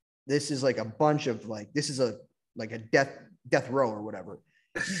winner. This is like a bunch of this is a death row or whatever.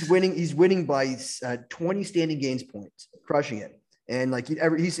 He's winning by 20 standing gains points, crushing it. And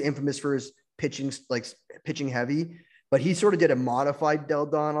he's infamous for his pitching, pitching heavy, but he sort of did a modified Del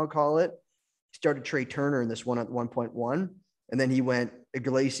Don, I'll call it. He started Trey Turner in this one at 1.1. And then he went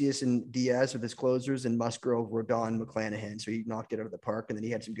Iglesias and Diaz with his closers and Musgrove, Rodon, McClanahan. So he knocked it out of the park, and then he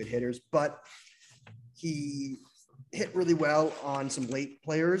had some good hitters, but he hit really well on some late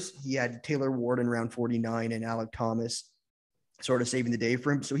players. He had Taylor Ward in round 49 and Alec Thomas sort of saving the day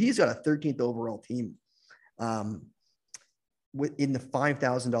for him. So he's got a 13th overall team in the $5,000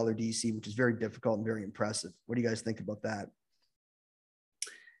 DC, which is very difficult and very impressive. What do you guys think about that?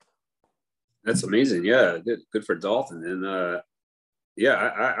 That's amazing. Yeah, good for Dalton. And I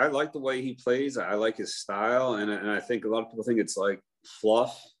like the way he plays. I like his style, and I think a lot of people think it's like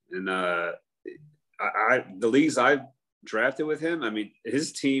fluff. And the leagues I've drafted with him, I mean,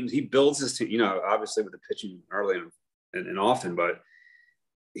 his teams, he builds his team. Obviously with the pitching early and often, but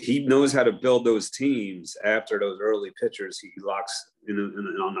he knows how to build those teams after those early pitchers he locks in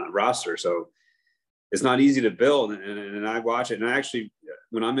on that roster. So it's not easy to build, and I watch it. And I actually,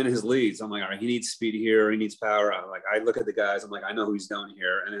 when I'm in his leads, I'm like, all right, he needs speed here, he needs power. I look at the guys, I'm like, I know who he's doing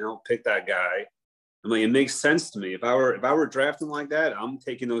here, and then I'll pick that guy. I'm like, it makes sense to me. If I were drafting like that, I'm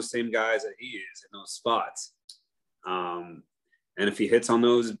taking those same guys that he is in those spots. And if he hits on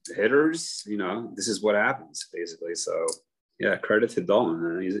those hitters, this is what happens basically. So yeah, credit to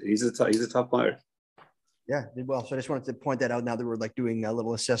Dalton. He's a tough player. Yeah, did well. So I just wanted to point that out now that we're doing a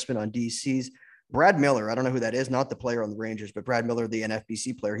little assessment on DCs. Brad Miller, I don't know who that is, not the player on the Rangers, but Brad Miller, the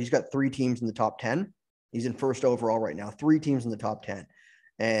NFBC player. He's got 3 teams in the top 10. He's in first overall right now, 3 teams in the top 10.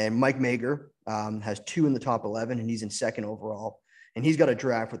 And Mike Mager has 2 in the top 11, and he's in second overall. And he's got a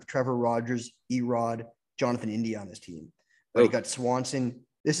draft with Trevor Rogers, Erod, Jonathan India on his team. But he got Swanson.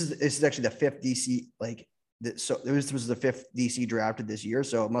 This is actually the 5th DC. So this was the 5th DC drafted this year.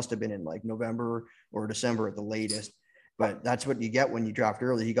 So it must have been in November or December at the latest. But that's what you get when you draft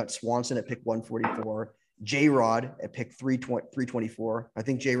early. He got Swanson at pick 144, J-Rod at pick 324. I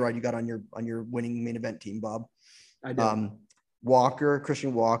think J-Rod you got on your winning main event team, Bob. I did.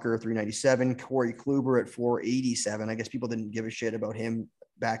 Christian Walker, 397, Corey Kluber at 487. I guess people didn't give a shit about him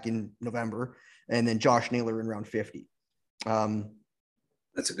back in November. And then Josh Naylor in round 50.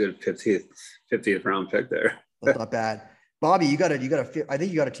 That's a good 50th round pick there. That's not bad. Bobby, I think you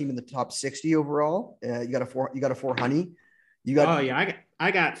got a team in the top 60 overall. You got a 4 honey. I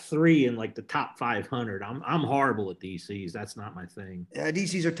got 3 in the top 500. I'm horrible at DCs. That's not my thing. Yeah,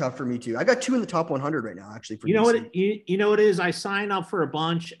 DCs are tough for me too. I got 2 in the top 100 right now, actually. For you know DC. what? You know what it is? I sign up for a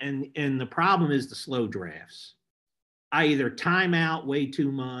bunch, and the problem is the slow drafts. I either time out way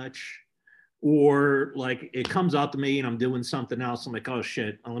too much, or it comes out to me and I'm doing something else. I'm like, oh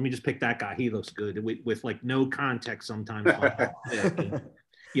shit, let me just pick that guy. He looks good with no context sometimes.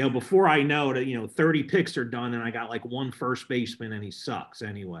 Before I know it, 30 picks are done and I got 1 first baseman and he sucks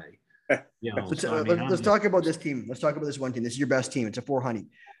anyway. Let's talk about this team. Let's talk about this one team. This is your best team. It's a 4 honey.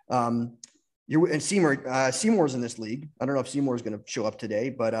 And Seymour's in this league. I don't know if Seymour's going to show up today,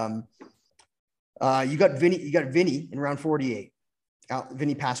 but you got Vinny in round 48.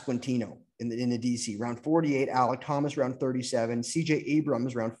 Vinny Pasquantino in the DC round 48, Alec Thomas round 37, CJ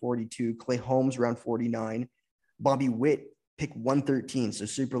Abrams round 42, Clay Holmes round 49, Bobby Witt pick 113, so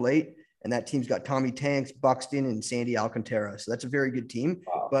super late. And that team's got Tommy Tanks, Buxton, and Sandy Alcantara. So that's a very good team.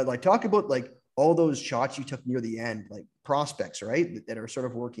 Wow. But talk about all those shots you took near the end, prospects, right? That are sort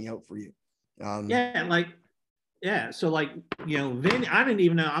of working out for you. So Vinny, I didn't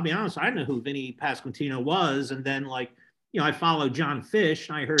even know, I'll be honest, I didn't know who Vinny Pasquantino was. And then I followed John Fish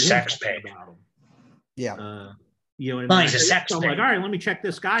and I heard him talking about him. Yeah. He's a sex so I'm all right, let me check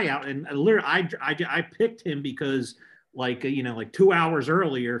this guy out. And literally I picked him because 2 hours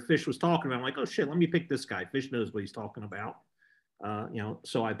earlier, Fish was talking about, I'm like, oh shit, let me pick this guy. Fish knows what he's talking about.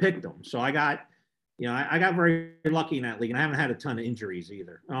 So I picked him. So I got very lucky in that league, and I haven't had a ton of injuries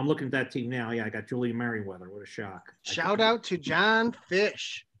either. I'm looking at that team now. Yeah, I got Julian Merriweather. What a shock. Shout out to John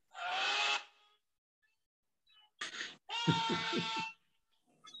Fish.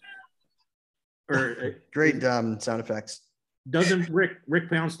 Great sound effects. Doesn't Rick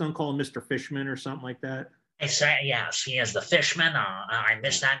Poundstone call him Mr. Fishman or something like that? I say, yes, he is the Fishman. I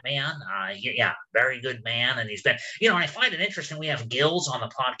miss that man. Yeah, very good man. And he's been, I find it interesting. We have Gills on the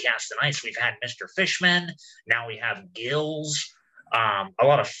podcast tonight. So we've had Mr. Fishman. Now we have Gills. A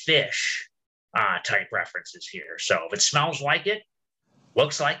lot of fish type references here. So if it smells like it,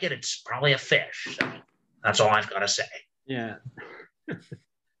 looks like it, it's probably a fish. So that's all I've got to say. Yeah.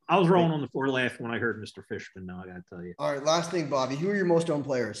 I was rolling on the floor laughing when I heard Mr. Fishman. Now I got to tell you. All right, last thing, Bobby. Who are your most owned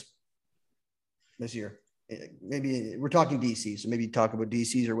players this year? Maybe we're talking DC, so maybe talk about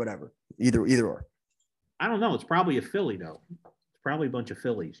DCs or whatever. Either or. I don't know. It's probably a Philly though. It's probably a bunch of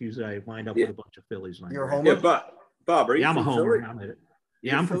Phillies. Usually I wind up with a bunch of Phillies. You're a homer? Yeah, Bob, are you I'm a homer. Philly?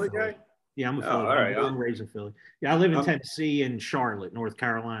 I'm from Philly. Guy? Yeah, I'm a Philly. All right. I'm raised in Philly. Yeah, I live in Tennessee and Charlotte, North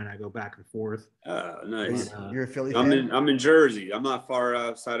Carolina. I go back and forth. Oh, nice. But, you're a Philly fan? I'm in Jersey. I'm not far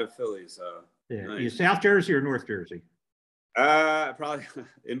outside of Philly, so. Yeah. Nice. You South Jersey or North Jersey? Probably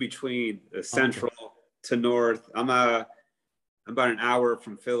in between central to north. I'm about an hour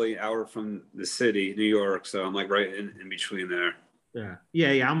from Philly, hour from the city, New York. So I'm like right in between there.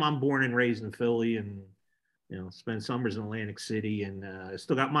 Yeah. I'm born and raised in Philly, and spent summers in Atlantic City, and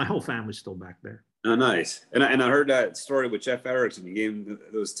still got my whole family still back there. Oh, nice. And I heard that story with Jeff Erickson. You gave him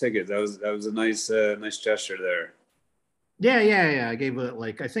those tickets. That was a nice gesture there. Yeah. I gave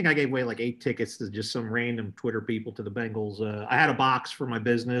I think I gave away like 8 tickets to just some random Twitter people to the Bengals. I had a box for my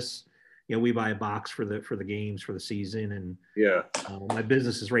business. We buy a box for the games for the season, and my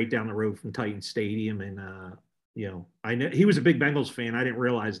business is right down the road from Titan Stadium, and I know he was a big Bengals fan. I didn't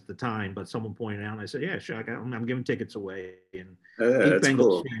realize at the time, but someone pointed out, and I said, "Yeah, sure, I'm giving tickets away." And Bengals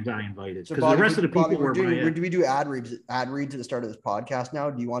cool. fans I invited, because the rest of the people were. Do we do ad reads at the start of this podcast now?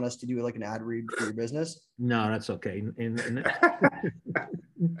 Do you want us to do like an ad read for your business? No, that's okay.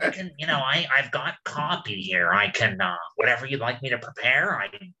 I've got copy here. I can whatever you'd like me to prepare. I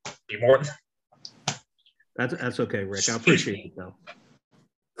can be more than. That's okay, Rick. I appreciate it though.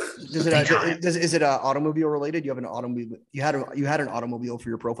 Is it automobile related? You have an automobile. You had an automobile for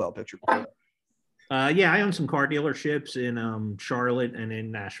your profile picture. Yeah, I own some car dealerships in Charlotte and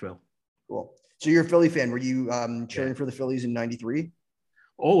in Nashville. Cool. So you're a Philly fan. Were you cheering for the Phillies in '93?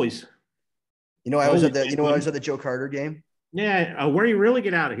 Always. I was at the Joe Carter game. Yeah. Where do you really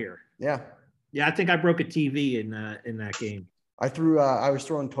get out of here? Yeah. Yeah, I think I broke a TV in that game. I was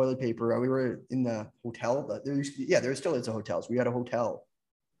throwing toilet paper. We were in the hotel. There still is a hotel. So we had a hotel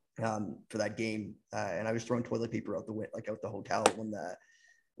for that game, and I was throwing toilet paper out the hotel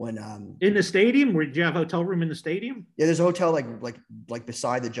when in the stadium. Did you have a hotel room in the stadium? Yeah, there's a hotel like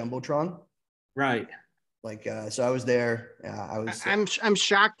beside the Jumbotron. Right. So I was there. I'm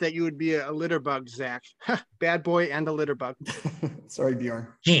shocked that you would be a litter bug, Zach. Bad boy and a litter bug. Sorry, Bjorn.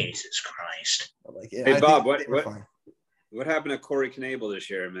 Jesus Christ. Hey, Bob, what happened to Corey Knable this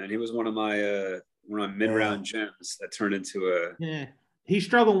year, man? He was one of my mid-round gems that turned into a. Yeah, he's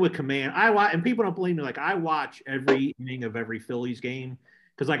struggling with command. And people don't believe me. I watch every inning of every Phillies game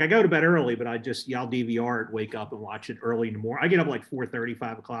because I go to bed early, but I'll DVR it, wake up and watch it early in the morning. I get up 4:30,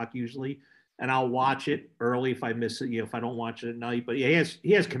 5 o'clock usually, and I'll watch it early if I miss it. If I don't watch it at night, but yeah,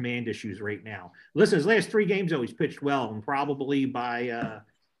 he has command issues right now. Listen, his last 3 games though, he's pitched well, and probably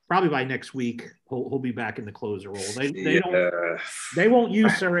by next week he'll be back in the closer role. They won't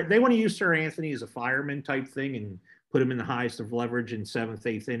use Sir. They want to use Sir Anthony as a fireman type thing and put him in the highest of leverage in 7th,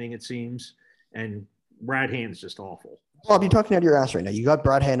 8th inning, it seems. And Brad Hand's just awful. Bob, you're talking out of your ass right now. You got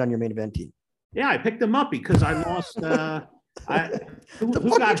Brad Hand on your main event team. Yeah, I picked him up because I lost. Who are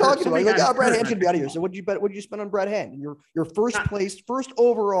you talking about? Brad Hand should be out of here. So what did you bet? What did you spend on Brad Hand? Your first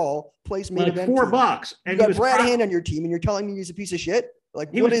overall place main event. $4. And you got Brad Hand on your team, and you're telling me he's a piece of shit.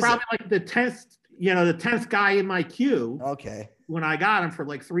 He was probably the 10th, the 10th guy in my queue. Okay. When I got him for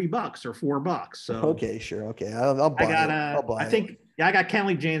 $3 or $4. So okay, sure, okay, I'll buy it. I got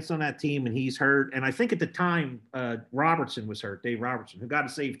Kenley Jansen on that team, and he's hurt. And I think at the time, Robertson was hurt, Dave Robertson, who got a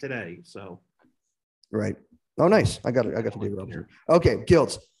save today. So, right. Oh, nice. I got to Dave Robertson. Okay,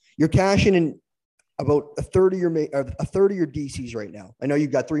 Gilts, you're cashing in about a third of your DCs right now. I know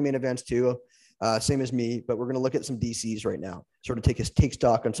you've got 3 main events too, same as me, but we're going to look at some DCs right now. Sort of take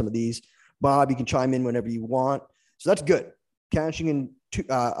stock on some of these. Bob, you can chime in whenever you want. So that's good. Cashing in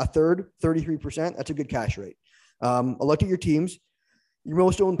a third, 33%. That's a good cash rate. I looked at your teams. Your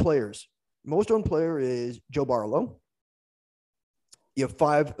most owned players. Most owned player is Joe Barlow. You have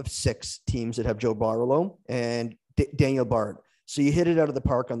 5 of 6 teams that have Joe Barlow and Daniel Bard. So you hit it out of the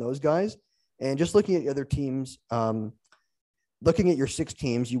park on those guys. And just looking at the other teams, looking at your 6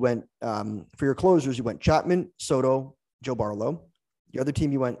 teams, you went for your closers. You went Chapman, Soto, Joe Barlow. The other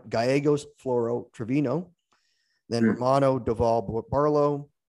team you went Gallegos, Floro, Trevino. then Romano, Doval, Barlow,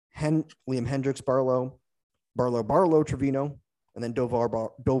 Liam Hendricks, Barlow, Trevino, and then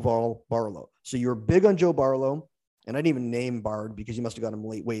Doval, Barlow. So you're big on Joe Barlow, and I didn't even name Bard because you must have got him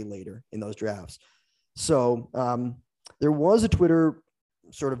way later in those drafts. So there was a Twitter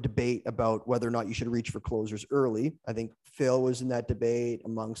sort of debate about whether or not you should reach for closers early. I think Phil was in that debate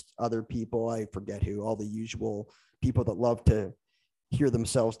amongst other people. I forget who, all the usual people that love to hear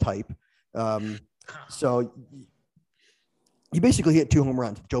themselves type. So you basically hit 2 home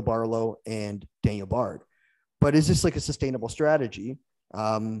runs, Joe Barlow and Daniel Bard. But is this like a sustainable strategy?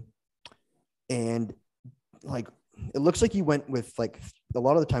 And like, it looks like you went with like a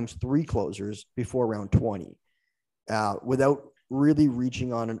lot of the times 3 closers before round 20, without really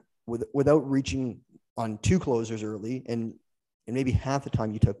reaching on without reaching on 2 closers early, and maybe half the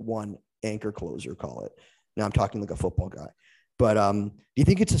time you took 1 anchor closer, call it. Now I'm talking like a football guy. But do you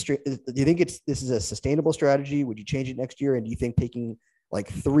think this is a sustainable strategy? Would you change it next year? And do you think taking like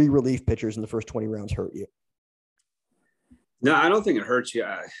 3 relief pitchers in the first 20 rounds hurt you? No, I don't think it hurts you.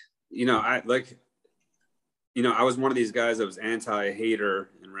 I was one of these guys that was anti-Hader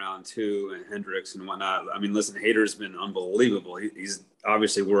in round 2 and Hendricks and whatnot. I mean, listen, Hader's been unbelievable. He's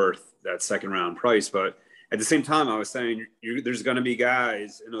obviously worth that second round price. But at the same time, I was saying there's going to be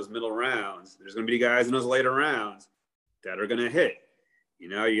guys in those middle rounds. There's going to be guys in those later rounds that are going to hit. You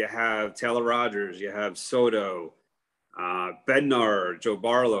know, you have Taylor Rogers, you have Soto, Bednar, Joe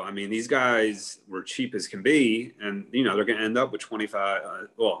Barlow. I mean, these guys were cheap as can be, and, you know, they're going to end up with 25.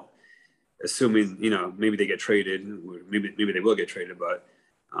 Assuming, you know, maybe they get traded, maybe they will get traded, but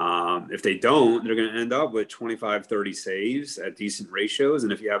if they don't, they're going to end up with 25, 30 saves at decent ratios.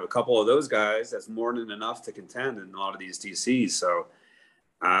 And if you have a couple of those guys, that's more than enough to contend in a lot of these DCs. So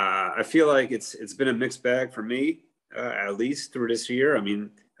I feel like it's been a mixed bag for me, at least through this year. I mean,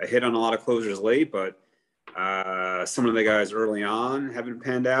 I hit on a lot of closers late, but some of the guys early on haven't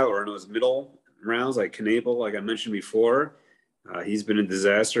panned out, or in those middle rounds, like Knebel, like I mentioned before. He's been a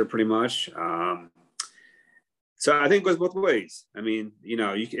disaster pretty much. So I think it goes both ways. I mean, you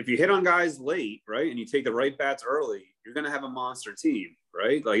know, if you hit on guys late, right, and you take the right bats early, you're going to have a monster team,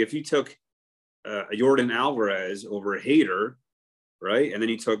 right? Like if you took Yordan Alvarez over Hader, right, and then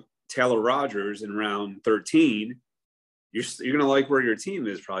you took Taylor Rogers in round 13, you're going to like where your team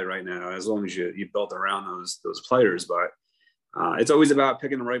is probably right now, as long as you built around those players. But it's always about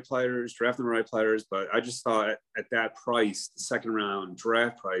picking the right players, drafting the right players. But I just thought at that price, the second round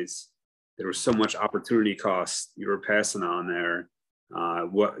draft price, there was so much opportunity cost you were passing on there.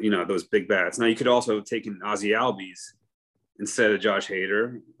 Those big bats. Now you could also have taken Ozzie Albies instead of Josh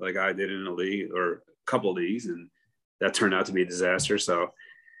Hader, like I did in a league or a couple of leagues, and that turned out to be a disaster. So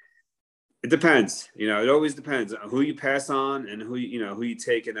it depends. You know, it always depends on who you pass on and who you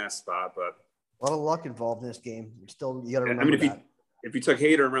take in that spot. But a lot of luck involved in this game. You got to remember that. If you took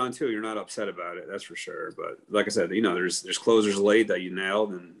Hader in round 2, you're not upset about it. That's for sure. But like I said, you know, there's closers late that you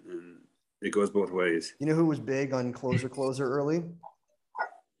nailed, and it goes both ways. You know who was big on closer early?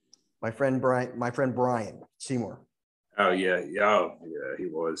 My friend Brian Seymour. Oh yeah, he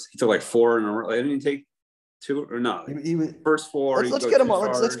was. He took like 4 in a row. Didn't he take 2 or no? He was first 4. Let's get him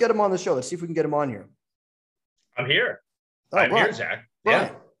on. Let's get him on the show. Let's see if we can get him on here. I'm here. I'm here, Zach.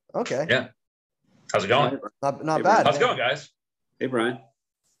 Brian. Yeah. Okay. Yeah. How's it going? Not bad. How's it going, guys? Hey, Brian.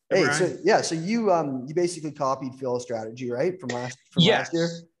 Hey, so you basically copied Phil's strategy, right? From last year?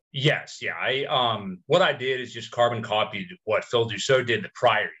 Yes. Yeah. What I did is just carbon copied what Phil Dussault did the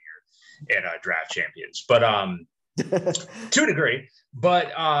prior year in Draft Champions, but to a degree.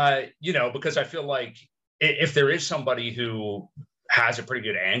 But because I feel like if there is somebody who has a pretty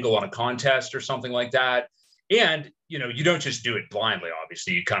good angle on a contest or something like that, and you don't just do it blindly.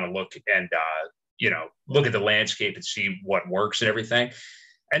 Obviously, you kind of look and look at the landscape and see what works and everything.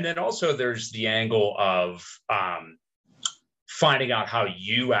 And then also there's the angle of finding out how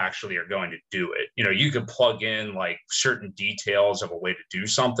you actually are going to do it. You can plug in like certain details of a way to do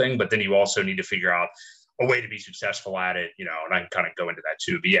something, but then you also need to figure out a way to be successful at it, and I can kind of go into that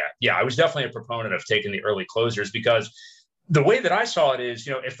too. But yeah, I was definitely a proponent of taking the early closers, because the way that I saw it is,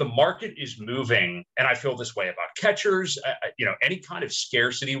 if the market is moving, and I feel this way about catchers, any kind of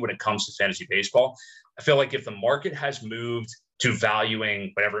scarcity when it comes to fantasy baseball, I feel like if the market has moved to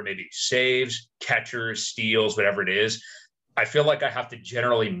valuing whatever it may be, saves, catchers, steals, whatever it is, I feel like I have to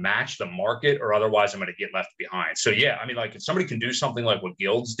generally match the market, or otherwise I'm going to get left behind. So yeah, I mean, like if somebody can do something like what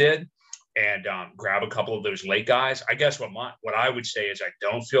Gilds did and grab a couple of those late guys, I guess what I would say is I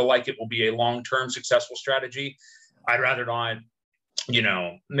don't feel like it will be a long-term successful strategy. I'd rather not,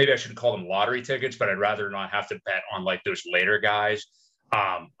 maybe I shouldn't call them lottery tickets, but I'd rather not have to bet on like those later guys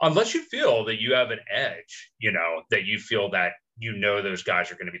Unless you feel that you have an edge, that you feel that those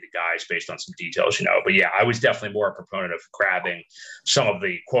guys are going to be the guys based on some details, But yeah, I was definitely more a proponent of grabbing some of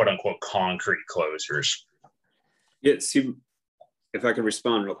the quote unquote concrete closers. Yeah, see, if I can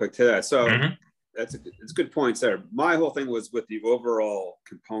respond real quick to that. So it's good points there. My whole thing was with the overall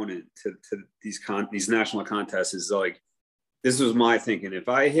component to these national contests is like, this was my thinking. If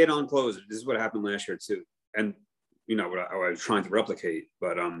I hit on closers, this is what happened last year too. And what I was trying to replicate.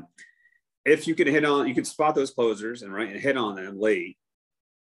 But if you you can spot those closers and hit on them late,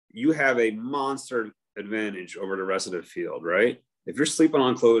 you have a monster advantage over the rest of the field, right? If you're sleeping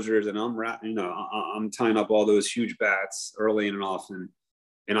on closers and I'm tying up all those huge bats early and often,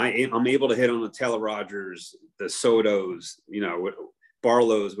 and I'm able to hit on the Taylor Rogers, the Sotos,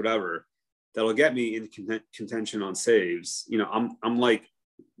 Barlows, whatever, that'll get me in contention on saves. I'm like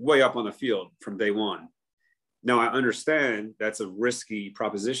way up on the field from day one. Now I understand that's a risky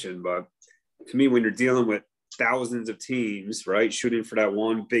proposition, but to me, when you're dealing with thousands of teams, right, shooting for that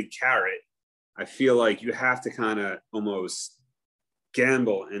one big carrot, I feel like you have to kind of almost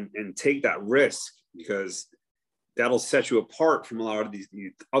gamble and take that risk, because that'll set you apart from a lot of these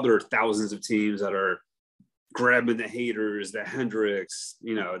other thousands of teams that are grabbing the Haters, the Hendricks,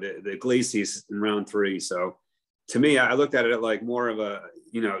 the Iglesias in round 3. So to me, I looked at it like more of a,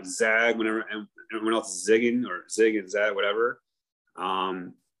 zag whenever everyone else is zigging, or zig and zag, whatever.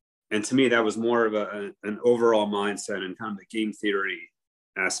 And to me, that was more of an overall mindset and kind of the game theory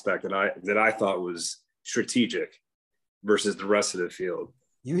aspect that I thought was strategic versus the rest of the field.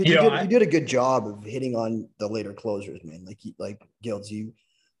 You did a good job of hitting on the later closers, man. Like Gilds,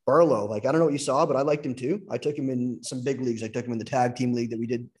 Barlow, I don't know what you saw, but I liked him too. I took him in some big leagues. I took him in the tag team league that we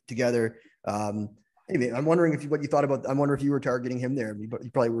did together. Anyway, I'm wondering what you thought about. I wonder if you were targeting him there. You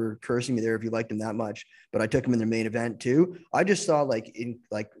probably were cursing me there if you liked him that much. But I took him in the main event too. I just saw in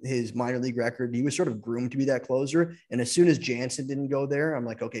his minor league record, he was sort of groomed to be that closer. And as soon as Jansen didn't go there, I'm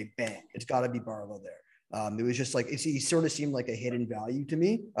like, okay, bang, it's got to be Barlow there. It was just he sort of seemed like a hidden value to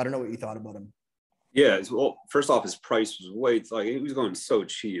me. I don't know what you thought about him. Yeah, well, first off, his price was he was going so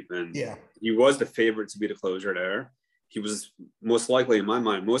cheap, and he was the favorite to be the closer there. He was most likely, in my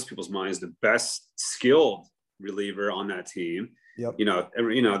mind, most people's minds, the best skilled reliever on that team. Yep.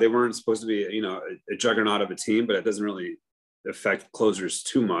 They weren't supposed to be, a juggernaut of a team, but it doesn't really affect closers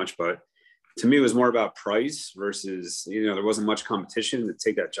too much. But to me, it was more about price versus, there wasn't much competition to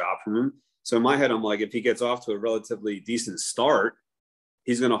take that job from him. So in my head, I'm like, if he gets off to a relatively decent start,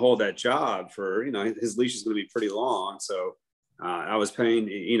 he's going to hold that job for, his leash is going to be pretty long. So I was paying,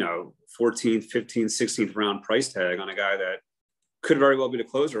 14th, 15th, 16th round price tag on a guy that could very well be the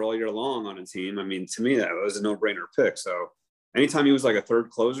closer all year long on a team. I mean, to me, that was a no-brainer pick. So anytime he was like a third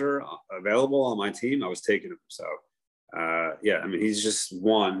closer available on my team, I was taking him. So, he's just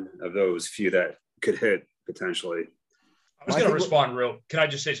one of those few that could hit potentially. I was going to respond can I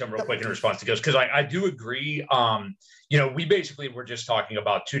just say something real quick in response to Ghost? Because I do agree. We basically were just talking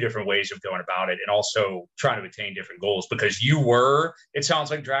about two different ways of going about it, and also trying to attain different goals, because it sounds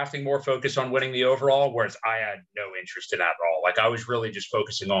like, drafting more focused on winning the overall, whereas I had no interest in that at all. I was really just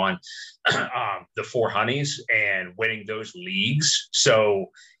focusing on the 4 honeys and winning those leagues. So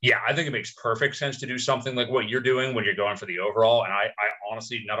yeah, I think it makes perfect sense to do something like what you're doing when you're going for the overall. And I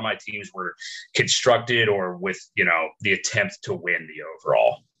honestly, none of my teams were constructed or with, the attempt to win the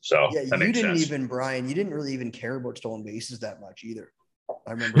overall. So yeah, you didn't even, Brian, you didn't really even care about stolen bases that much either.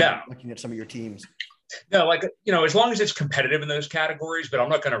 I remember looking at some of your teams. No, as long as it's competitive in those categories, but I'm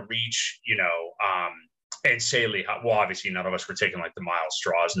not going to reach, and say, well, obviously none of us were taking the Miles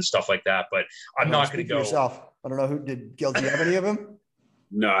Straws and stuff like that, but I'm not going to go. Yourself. I don't know who did. Gil, do you have any of them?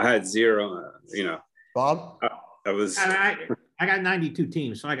 No, I had 0. Bob. I got 92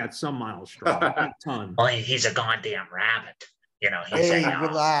 teams, so I got some Miles Straw. I got a ton. Well, he's a goddamn rabbit.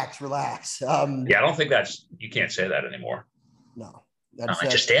 Relax. I don't think you can't say that anymore. No, I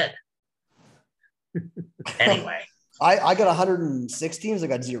just did. Anyway, I got 106 teams. I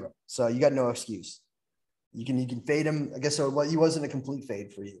got 0, so you got no excuse. You can fade him. I guess so. Well, he wasn't a complete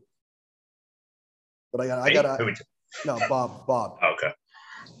fade for you, but Bob. Okay.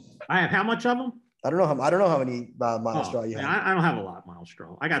 I have how much of them? I don't know how many Miles Straw you have. I don't have a lot of Miles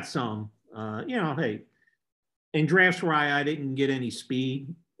Straw. I got some. Hey, in drafts where I didn't get any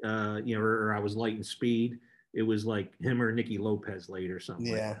speed, or I was light in speed, it was like him or Nicky Lopez late or something.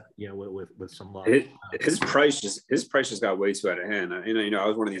 Yeah. With some luck. His price just got way too out of hand. I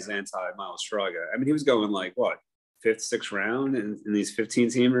was one of these anti-Miles Straw guys. I mean, he was going what, 5th, 6th round in these 15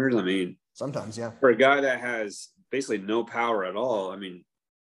 teamers. I mean, sometimes, yeah. For a guy that has basically no power at all, I mean,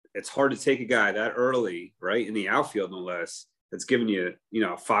 it's hard to take a guy that early, right, in the outfield, no less, that's giving you,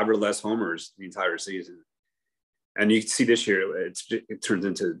 5 or less homers the entire season. And you can see this year, it turns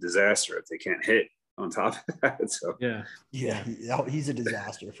into a disaster if they can't hit on top of that. So he's a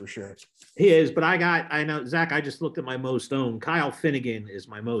disaster for sure. He is, but I know, Zach, I just looked at my most owned. Kyle Finnegan is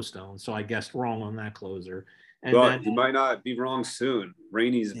my most owned, so I guessed wrong on that closer. And well, you might not be wrong soon.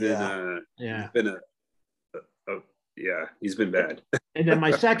 Rainey's been he's been bad. And then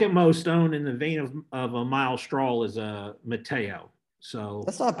my second most owned in the vein of a Miles Straw is Mateo. So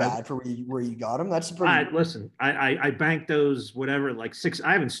that's not bad for where you got him. That's pretty. Listen, I banked those whatever, like 6.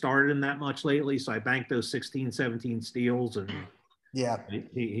 I haven't started him that much lately, so I banked those 16, 17 steals, and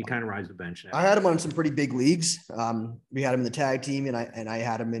he kind of rides the bench now. I had him on some pretty big leagues. We had him in the tag team, and I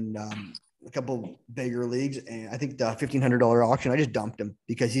had him in a couple bigger leagues, and I think the $1,500 auction, I just dumped him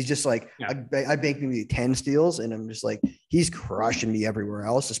because he's just like I banked maybe 10 steals, and I'm just like he's crushing me everywhere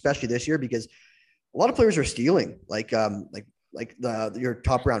else, especially this year because a lot of players are stealing like your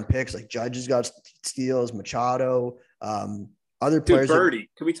top round picks, like Judge has got steals, Machado, other players. Birdie.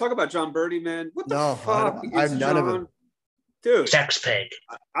 Can we talk about John Birdie, man? What the fuck? I have none of them. Dude. Sex pig.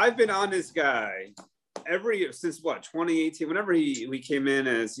 I've been on this guy since 2018, whenever he came in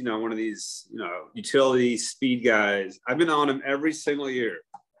as, one of these, utility speed guys. I've been on him every single year.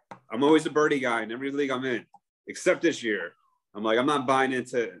 I'm always a Birdie guy in every league I'm in, except this year. I'm like, I'm not buying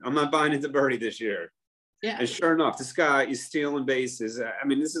into Birdie this year. Yeah. And sure enough, this guy is stealing bases. I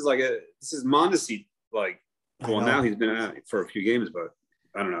mean, this is Mondesi, well, now he's been out for a few games, but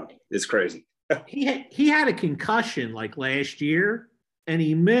I don't know. It's crazy. He had a concussion like last year, and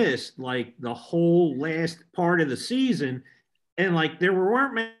he missed like the whole last part of the season. And like there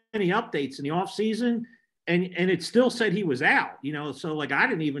weren't many updates in the off season, and it still said he was out, so like I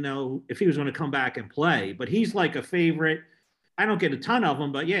didn't even know if he was going to come back and play. But he's like a favorite. I don't get a ton of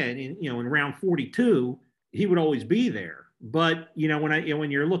them, but in round 42, he would always be there. But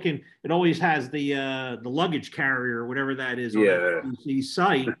when you're looking, it always has the luggage carrier or whatever that is on the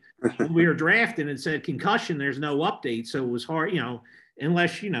site. When we were drafting, it said concussion. There's no update, so it was hard.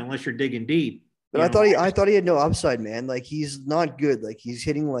 Unless you're digging deep. But I thought he had no upside, man. Like he's not good. Like he's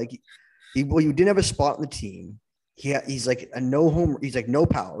hitting like he didn't have a spot in the team. He's like a no home. He's like no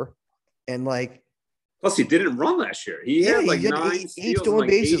power, and like. Plus, he didn't run last year. He had like 9 eight stolen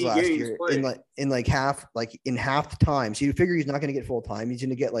bases last year in half the time. So you figure he's not going to get full time. He's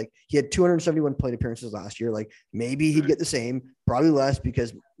going to get he had 271 plate appearances last year. Like maybe he'd get the same, probably less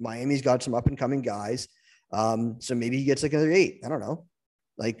because Miami's got some up and coming guys. So maybe he gets like another 8. I don't know.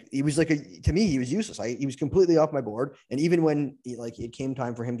 Like he was to me, he was useless. He was completely off my board. And even when it came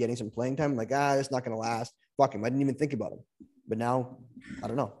time for him getting some playing time, I'm like, it's not going to last. Fuck him. I didn't even think about him. But now, I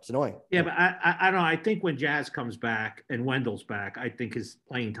don't know. It's annoying. Yeah, but I don't know. I think when Jazz comes back and Wendell's back, I think his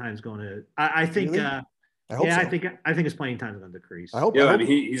playing time is going to. I think. Really? I hope so. I think his playing time is going to decrease. I hope. Yeah, I mean,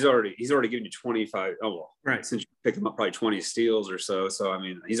 he's already given you 25. Oh well, right. Since you picked him up, probably 20 steals or so. So I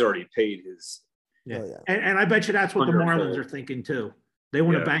mean, he's already paid his. Yeah, and I bet you that's what the Marlins are thinking too. They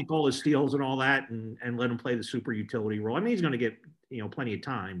want to bank all his steals and all that, and let him play the super utility role. I mean, he's going to get plenty of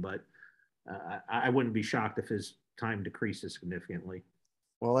time, but I wouldn't be shocked if his time decreases significantly.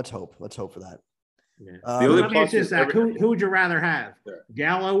 Well, let's hope. Let's hope for that. Yeah. Let me ask you, Zach, who would you rather have,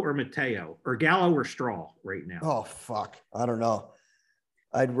 Gallo or Mateo, or Gallo or Straw right now? Oh, fuck. I don't know.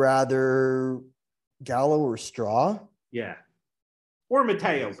 I'd rather Gallo or Straw. Yeah. Or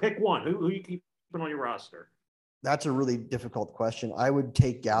Mateo. Pick one. Who you keep on your roster? That's a really difficult question. I would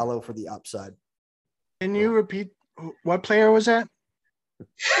take Gallo for the upside. Can you repeat what player was that?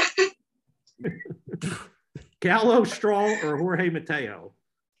 Gallo, Straw, or Jorge Mateo?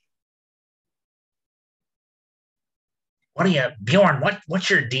 What do you, Bjorn? What's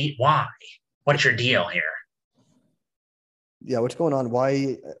your why? What's your deal here? Yeah, what's going on?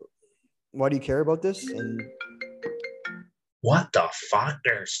 Why do you care about this? And what the fuck?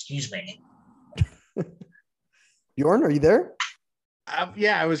 Excuse me. Bjorn, are you there?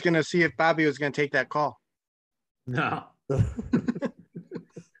 Yeah, I was gonna see if Bobby was gonna take that call. No.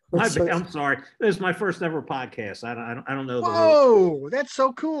 I'm sorry. This is my first ever podcast. I don't know. Whoa, that's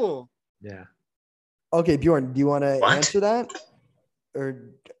so cool. Yeah. Okay, Bjorn, do you want to answer that? Or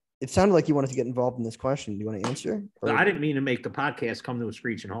it sounded like you wanted to get involved in this question. Do you want to answer? No, I didn't mean to make the podcast come to a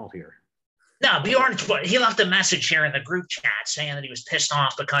screeching halt here. No, Bjorn, he left a message here in the group chat saying that he was pissed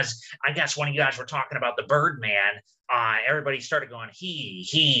off because I guess when you guys were talking about the Birdman, everybody started going,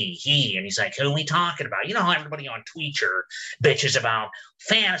 he. And he's like, who are we talking about? You know how everybody on Tweeter bitches about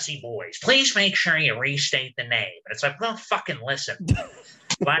Fantasy Boys. Please make sure you restate the name. And it's like, well, fucking listen.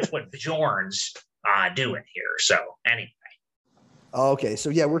 That's what Bjorn's doing here. So anyway. Okay. So,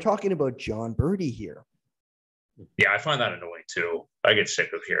 yeah, we're talking about John Birdie here. Yeah, I find that annoying too. I get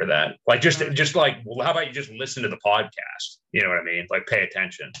sick of hearing that. Like, just like, well, how about you just listen to the podcast? You know what I mean? Like, pay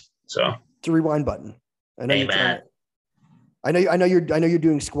attention. So it's a rewind button. I know Amen. I know you're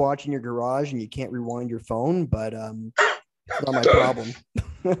doing Squatch in your garage and you can't rewind your phone, but it's not my problem.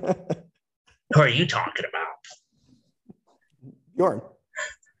 Who are you talking about? Bjorn.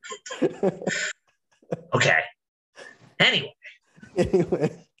 Okay. Anyway.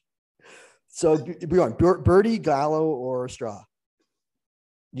 So Bjorn, Birdie, Gallo, or Straw?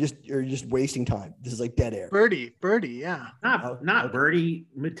 You're just wasting time. This is like dead air. Birdie, yeah. Not okay. Birdie,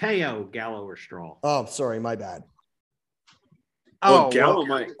 Mateo, Gallo, or Straw. Oh, sorry, my bad. Well, Gallo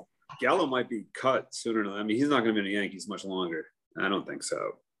might be cut sooner. I mean, he's not going to be in the Yankees much longer. I don't think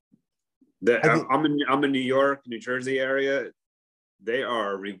so. I'm in New York, New Jersey area. They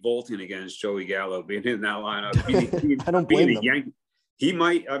are revolting against Joey Gallo being in that lineup. I don't blame them. Yankee. He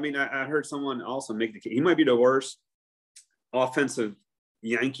might. I mean, I heard someone also make the case. He might be the worst offensive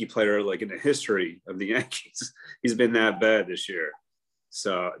Yankee player like in the history of the Yankees. He's been that bad this year.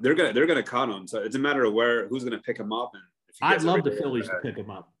 So they're gonna cut him. So it's a matter of who's gonna pick him up. And I'd love the Phillies to pick him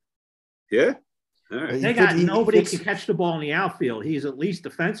up. Yeah. All right. They got nobody can catch the ball in the outfield. He's at least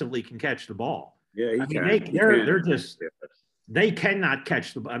defensively can catch the ball. Yeah, he can. They cannot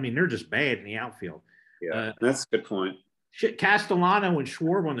catch the ball. I mean, they're just bad in the outfield. Yeah, that's a good point. Castellano and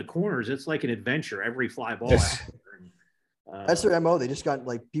Schwarber on the corners, it's like an adventure every fly ball. That's their MO. They just got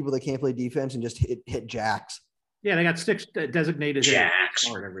like people that can't play defense and just hit jacks. Yeah, they got 6 designated jacks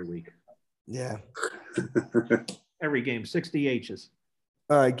every week. Yeah. Every game, 60 H's.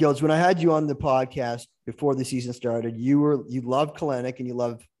 All right, Gilds, when I had you on the podcast before the season started, you loved Kalenic and you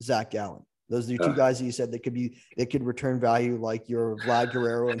loved Zach Gallen. Those are the two guys that you said that could return value like your Vlad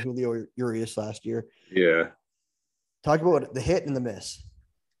Guerrero and Julio Urias last year. Yeah. Talk about the hit and the miss.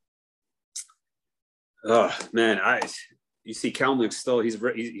 Oh man, you see Kalnick still he's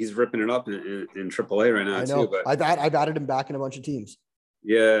ripping it up in AAA right now. I know. Too. But I've added him back in a bunch of teams.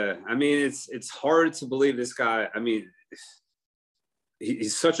 Yeah, I mean it's hard to believe this guy. I mean,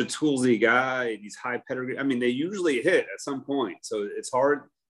 he's such a toolsy guy. He's high pedigree. I mean, they usually hit at some point, so it's hard.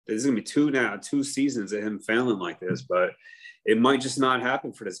 There's gonna be two seasons of him failing like this, but it might just not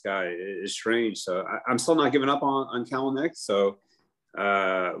happen for this guy. It's strange. So I'm still not giving up on Kalnick. So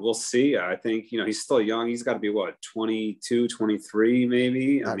we'll see. I think, he's still young. He's got to be 22, 23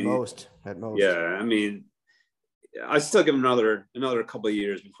 maybe. At most. Yeah. I mean, I still give him another couple of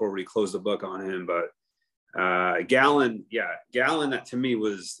years before we close the book on him. But Gallen, that to me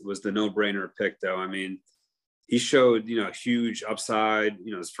was the no-brainer pick though. I mean, he showed, huge upside,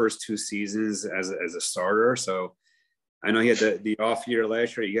 his first 2 seasons as a starter. So I know he had the off year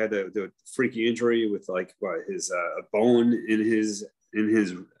last year. He had the freaky injury with his bone in his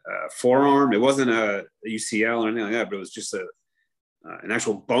forearm. It wasn't a UCL or anything like that, but it was just an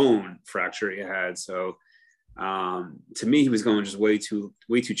actual bone fracture he had. So to me, he was going just way too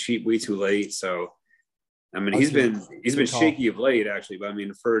cheap, way too late. So I mean, he's been shaky of late actually, but I mean,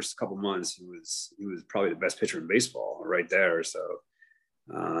 the first couple months he was probably the best pitcher in baseball right there. So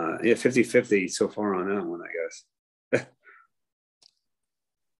 50-50 so far on that one, I guess.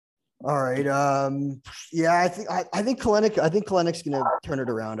 All right. I think Kalenic's going to turn it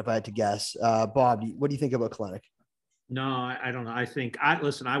around if I had to guess. Bob, what do you think about Kalenic? No, I don't know.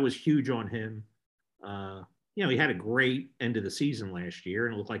 I was huge on him. He had a great end of the season last year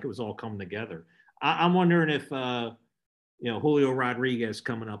and it looked like it was all coming together. I'm wondering if, Julio Rodriguez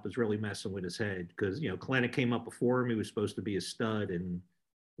coming up is really messing with his head because, Kalenic came up before him. He was supposed to be a stud and,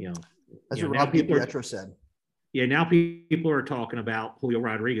 that's what Rob Pietro said. Yeah, now people are talking about Julio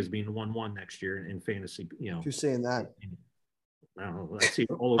Rodriguez being the 1-1 next year in fantasy. Who's saying that? I don't know. I see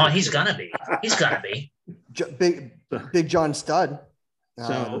all over. Oh, he's gonna be. He's gonna be. Big John Stud.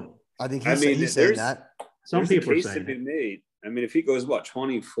 So I think he's saying that. Some people are saying to be made. I mean, if he goes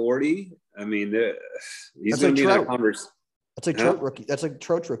 20-40, I mean, he's going to be in that conversation. That's like Trout rookie. That's like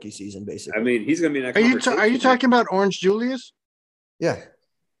Trout's rookie season, basically. I mean, he's going to be in that conversation. Are you talking about Orange Julius? Yeah.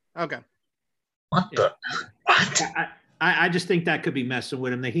 Okay. What? I just think that could be messing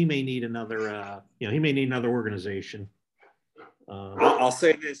with him. That he may need another. He may need another organization. I'll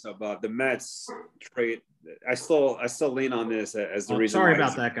say this about the Mets trade. I still lean on this as the reason. Sorry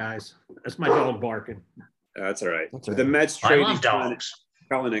about that, guys. That's my dog barking. That's all right. The Mets trade. I love dogs.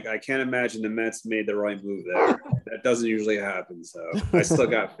 Kalenic, I can't imagine the Mets made the right move there. That doesn't usually happen. So I still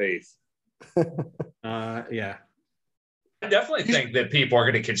got faith. Yeah. I definitely think that people are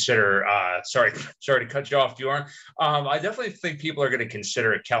going to consider. Sorry to cut you off, Bjorn. I definitely think people are going to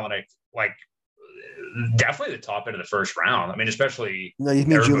consider Kalenic definitely the top end of the first round. I mean, especially. No, you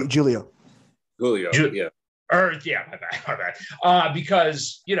mean Julio? Yeah. Or yeah, my bad.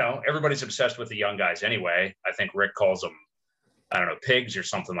 Because everybody's obsessed with the young guys anyway. I think Rick calls them, I don't know, pigs or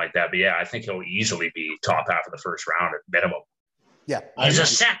something like that. But yeah, I think he'll easily be top half of the first round at minimum. Yeah, he's a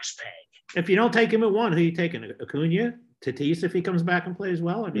sex pig. If you don't take him at 1, who are you taking? Acuna, Tatis if he comes back and plays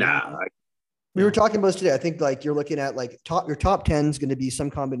well? We were talking about this today. I think like you're looking at like your top 10 is going to be some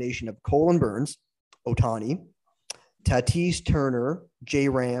combination of Cole and Burns, Ohtani, Tatis, Turner,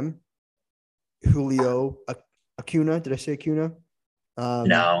 J-Ram, Julio, Acuna. Did I say Acuna?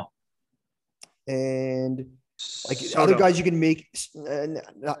 No. And like other guys you can make. You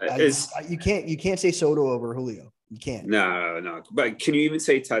can't say Soto over Julio. You can't. No. But can you even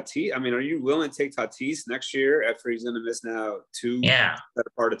say Tatis? I mean, are you willing to take Tatis next year after he's going to miss now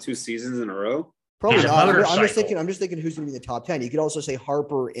part of 2 seasons in a row? Probably not. I'm just thinking who's going to be in the top 10. You could also say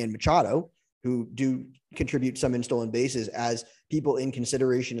Harper and Machado, who do contribute some in stolen bases as people in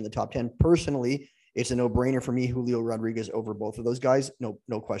consideration in the top 10. Personally, it's a no-brainer for me, Julio Rodriguez over both of those guys.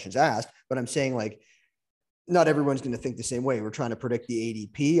 No questions asked. But I'm saying like, not everyone's going to think the same way. We're trying to predict the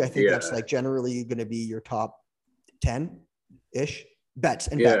ADP. I think that's like generally going to be your top 10-ish bets,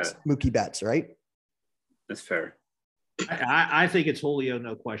 Mookie Betts, right? That's fair. I think it's Julio,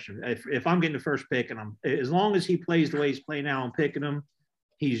 no question. If I'm getting the first pick, and as long as he plays the way he's playing now, I'm picking him.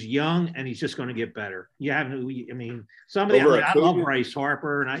 He's young and he's just going to get better. Somebody I love Bryce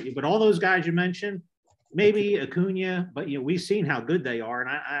Harper, but all those guys you mentioned, maybe Acuna, but we've seen how good they are,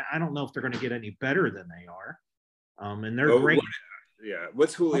 and I don't know if they're going to get any better than they are. And they're great.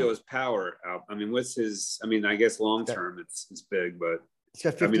 What's Julio's power? I mean, what's his? I mean, I guess long term it's big, but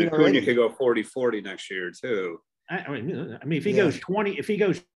I mean, Acuna could go 40-40 next year too. I mean, if he goes 20, if he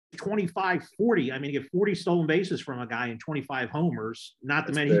goes 25-40, I mean, you get 40 stolen bases from a guy and 25 homers. Not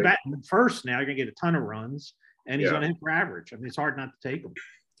the man he's batting first now. You're gonna get a ton of runs, and he's gonna hit for average. I mean, it's hard not to take him.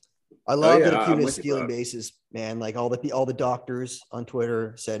 I love that Acuna's stealing bases, man. Like all the doctors on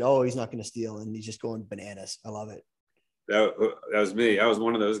Twitter said, "Oh, he's not going to steal," and he's just going bananas. I love it. That was me. I was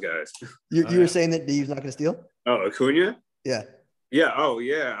one of those guys. You were saying that he's not going to steal? Oh, Acuna? Yeah. Yeah. Oh,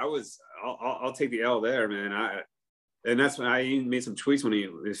 yeah. I'll take the L there, man. And that's when I even made some tweets when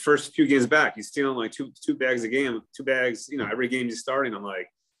his first few games back, he's stealing like two bags a game, 2 bags, every game he's starting. I'm like,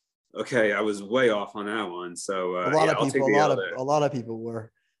 okay, I was way off on that one. So a lot of people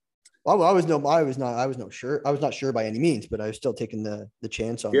were. Well, I was not sure by any means, but I was still taking the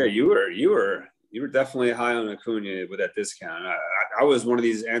chance on. Yeah, you were definitely high on Acuna with that discount. I was one of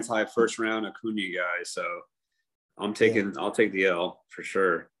these anti-first round Acuna guys, so I'll take the L for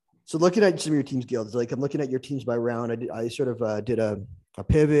sure. So looking at some of your teams, Guilds, like I'm looking at your teams by round. I sort of did a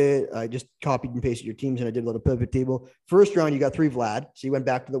pivot. I just copied and pasted your teams, and I did a little pivot table. First round, you got 3 Vlad, so you went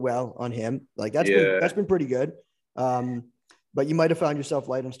back to the well on him. Like that's been pretty good. But you might have found yourself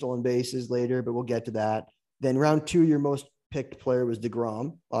light on stolen bases later, but we'll get to that. Then round 2, your most picked player was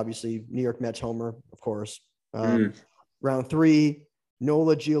DeGrom, obviously New York Mets homer, of course. Round 3,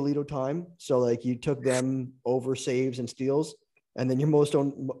 Nola Giolito time. So like you took them over saves and steals. And then your most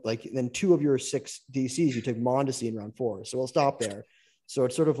own, then 2 of your 6 DCs, you took Mondesi in round 4. So we'll stop there. So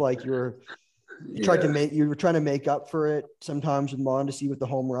it's sort of like you were trying to make up for it sometimes with Mondesi with the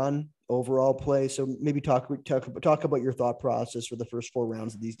home run overall play. So maybe talk about your thought process for the first 4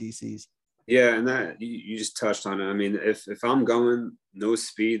 rounds of these DCs. Yeah, and that you just touched on it. I mean, if I'm going no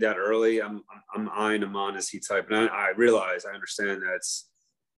speed that early, I'm eyeing a Mondesi type, and I understand that's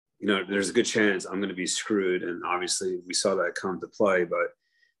there's a good chance I'm going to be screwed, and obviously we saw that come to play. But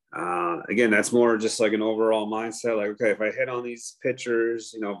again, that's more just like an overall mindset. Like, okay, if I hit on these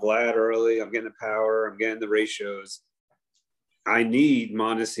pitchers, Vlad early, I'm getting the power, I'm getting the ratios. I need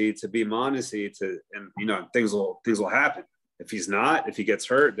Mondesi to be Mondesi and things will happen. If he gets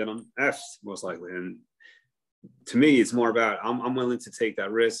hurt, then I'm F most likely. And to me, it's more about I'm willing to take that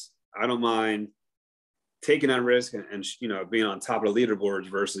risk. I don't mind taking that risk and being on top of the leaderboards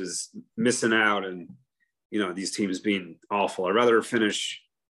versus missing out and these teams being awful. I'd rather finish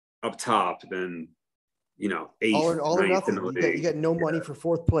up top than 8th, all or nothing. You get no money for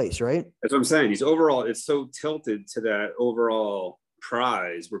 4th place, right? That's what I'm saying. It's so tilted to that overall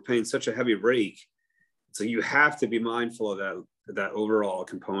prize. We're paying such a heavy rake. So you have to be mindful of that overall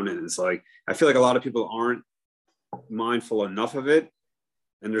component. It's like, I feel like a lot of people aren't mindful enough of it.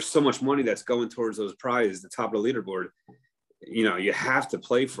 And there's so much money that's going towards those prizes, the top of the leaderboard. You have to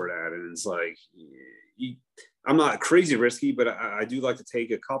play for that. And it's like, I'm not crazy risky, but I do like to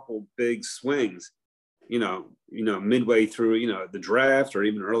take a couple big swings, midway through, the draft or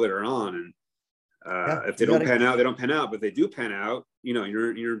even earlier on. And if they don't pan out, they don't pan out. But if they do pan out,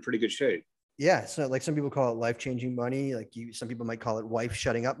 you're in pretty good shape. Yeah. So like some people call it life-changing money. Like some people might call it wife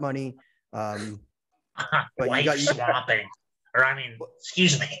shutting up money. Wife swapping, or I mean,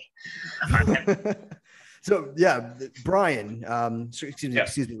 excuse me. So yeah, Brian.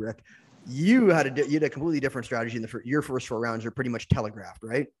 Excuse me, Rick. You had a completely different strategy in your first 4 rounds are pretty much telegraphed,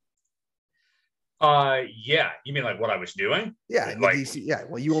 right? Yeah. You mean like what I was doing? Yeah, like, DC. Yeah.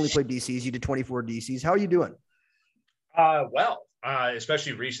 Well, you only played DCs. You did 24 DCs. How are you doing?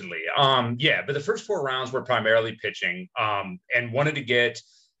 Especially recently. Yeah, but the first 4 rounds were primarily pitching, and wanted to get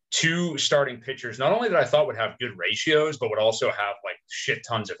 2 starting pitchers, not only that I thought would have good ratios, but would also have like shit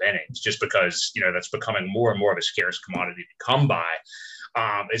tons of innings, just because, that's becoming more and more of a scarce commodity to come by.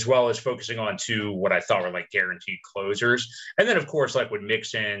 As well as focusing on 2 what I thought were like guaranteed closers, and then of course like would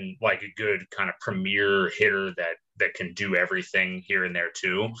mix in like a good kind of premier hitter that can do everything here and there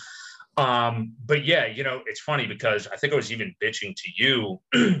too. But yeah, it's funny because I think I was even bitching to you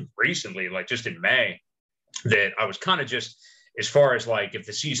recently, like just in May, that I was kind of just, as far as like if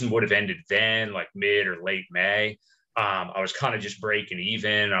the season would have ended then, like mid or late May, I was kind of just breaking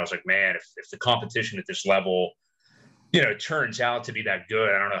even. I was like, man, if the competition at this level, it turns out to be that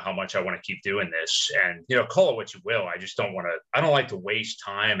good, I don't know how much I want to keep doing this. And, call it what you will. I just don't like to waste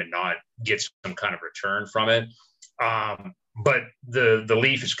time and not get some kind of return from it. But the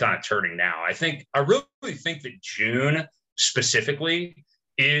leaf is kind of turning now. I really think that June specifically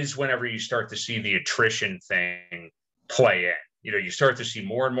is whenever you start to see the attrition thing play in. You start to see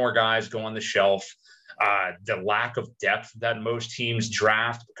more and more guys go on the shelf. The lack of depth that most teams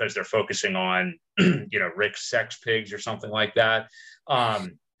draft because they're focusing on, Rick Sex pigs or something like that.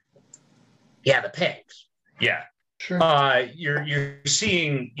 Yeah, the pigs. Yeah. Sure. You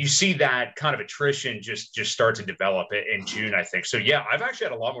see that kind of attrition just start to develop in June, I think. So yeah, I've actually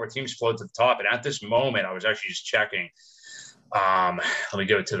had a lot more teams float to the top, and at this moment, I was actually just checking. Let me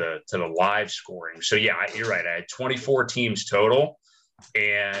go to the live scoring. So yeah, you're right. I had 24 teams total,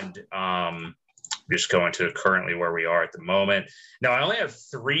 and just going to currently where we are at the moment. Now I only have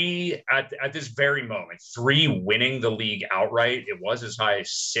 3 at this very moment, 3 winning the league outright. It was as high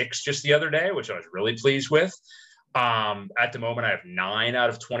as 6 just the other day, which I was really pleased with. At the moment, I have 9 out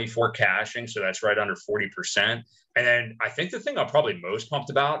of 24 cashing, so that's right under 40%. And then I think the thing I'm probably most pumped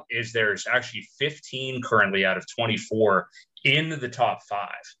about is there's actually 15 currently out of 24 in the top 5.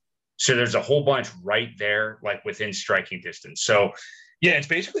 So there's a whole bunch right there, like within striking distance. So yeah, it's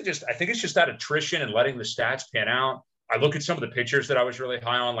basically I think it's just that attrition and letting the stats pan out. I look at some of the pitchers that I was really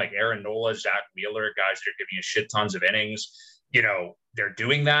high on, like Aaron Nola, Zach Wheeler, guys that are giving you shit tons of innings. They're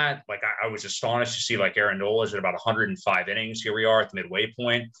doing that. Like I was astonished to see like Aaron Nola is at about 105 innings. Here we are at the midway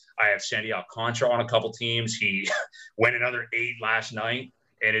point. I have Sandy Alcantara on a couple teams. He went another 8 last night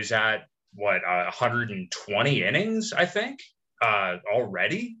and is at 120 innings, I think,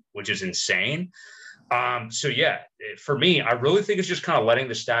 already, which is insane. So yeah, for me, I really think it's just kind of letting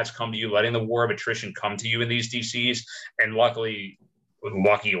the stats come to you, letting the war of attrition come to you in these DCs. And lucky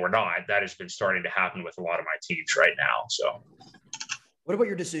or not, that has been starting to happen with a lot of my teams right now. So what about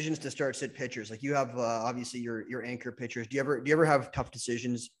your decisions to start sit pitchers? Like you have obviously your anchor pitchers. Do you ever have tough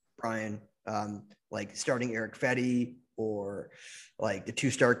decisions, Brian? Like starting Erick Fedde or like the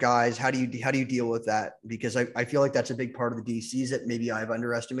 2 start guys? How do you deal with that? Because I feel like that's a big part of the DCs that maybe I've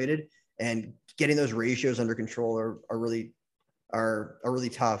underestimated, and getting those ratios under control are really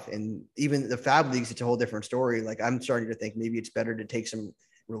tough. And even the Fab leagues, it's a whole different story. Like I'm starting to think maybe it's better to take some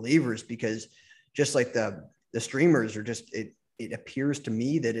relievers, because just like the streamers are just, it appears to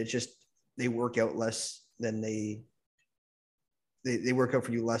me that it's just, they work out less than they work out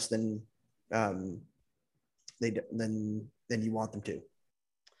for you less than than you want them to.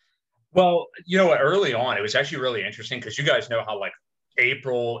 Well, early on, it was actually really interesting because you guys know how like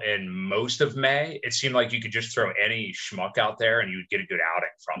April and most of May, it seemed like you could just throw any schmuck out there and you would get a good outing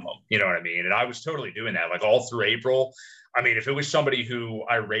from them. You know what I mean? And I was totally doing that. Like all through April, I mean, if it was somebody who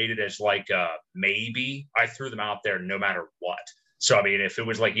I rated as like maybe, I threw them out there no matter what. So, I mean, if it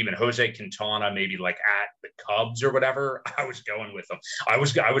was like even Jose Quintana, maybe like at the Cubs or whatever, I was going with them. I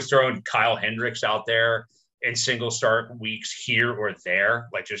was throwing Kyle Hendricks out there in single start weeks here or there,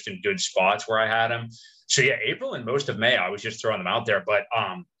 like just in good spots where I had him. So yeah, April and most of May, I was just throwing them out there. But,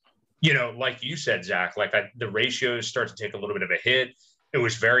 like you said, Zach, like the ratios start to take a little bit of a hit. It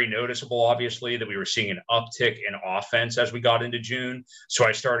was very noticeable, obviously, that we were seeing an uptick in offense as we got into June. So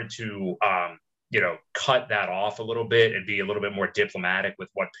I started to, cut that off a little bit and be a little bit more diplomatic with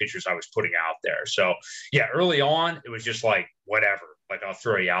what pitchers I was putting out there. So yeah, early on, it was just like, whatever, like I'll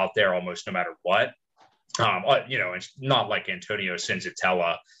throw you out there almost no matter what. It's not like Antonio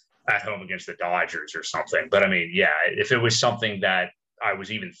Senzatella at home against the Dodgers or something. But I mean, yeah, if it was something that I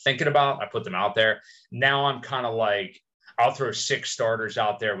was even thinking about, I put them out there. Now I'm kind of like, I'll throw 6 starters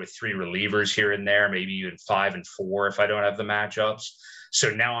out there with 3 relievers here and there, maybe even 5 and 4 if I don't have the matchups. So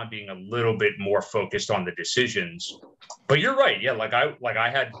now I'm being a little bit more focused on the decisions. But you're right. Yeah,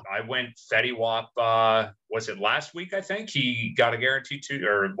 I went Fetty Wap, was it last week, I think? He got a guaranteed 2,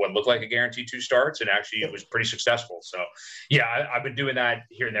 or what looked like a guaranteed 2 starts, and actually it was pretty successful. So yeah, I've been doing that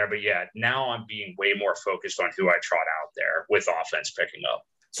here and there. But yeah, now I'm being way more focused on who I trot out there with offense picking up.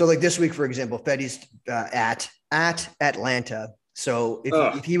 So like this week, for example, Fetty's at Atlanta. So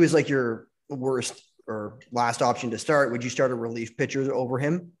if he was like your worst or last option to start, would you start a relief pitcher over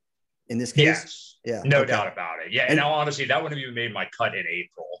him in this case? Yes. Yeah. No doubt about it. Yeah. And now, honestly, that wouldn't have even made my cut in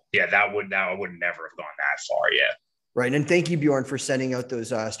April. Yeah, I would never have gone that far yet. Right. And thank you, Bjorn, for sending out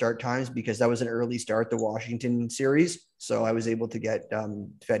those start times, because that was an early start, the Washington series. So I was able to get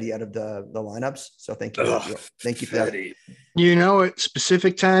Fetty out of the lineups. So thank you. Thank you for Fetty. That. You know, at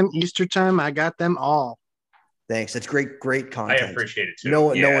specific time, Easter time, I got them all. Thanks. That's great content. I appreciate it too.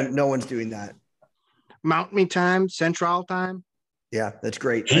 No one's doing that. Mount Me time, Central time. Yeah, that's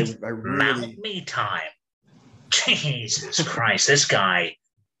great. I really... Mount Me time. Jesus Christ, this guy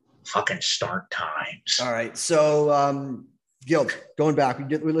fucking start times. All right. So Guild, going back,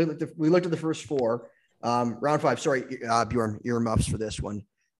 we looked at the first 4. Round 5. Sorry, Bjorn, earmuffs for this one.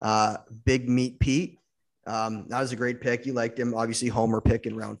 Big Meat Pete. That was a great pick. You liked him. Obviously, homer pick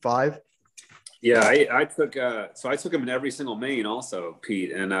in round 5. Yeah, I took him in every single main also,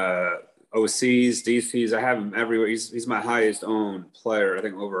 Pete, and OCs, DCs. I have him everywhere. He's my highest owned player, I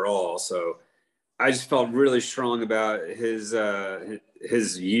think, overall. So I just felt really strong about his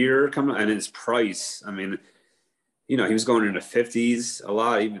year coming and his price. I mean, you know, he was going into 50s a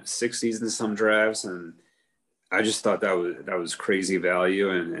lot, even 60s in some drafts, and I just thought that was crazy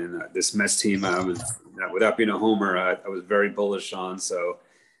value. And this Mets team, I was, without being a homer, I was very bullish on. So.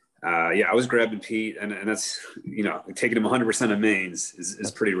 Yeah, I was grabbing Pete, and that's, you know, taking him 100% of mains is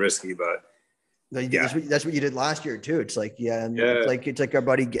pretty risky, but yeah, that's what you did last year too. It's like it's like our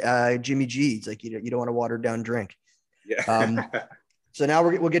buddy Jimmy G. It's like you don't want a watered down drink. Yeah. So now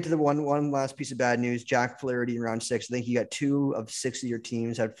we'll get to the one last piece of bad news. Jack Flaherty in round 6. I think you got 2 of 6 of your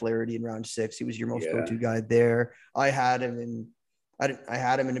teams had Flaherty in round 6. He was your most go-to guy there. I had him in a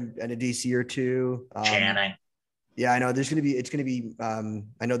DC or 2. Channing. Yeah, I know there's going to be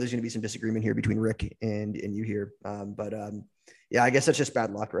I know there's going to be some disagreement here between Rick and you here. But yeah, I guess that's just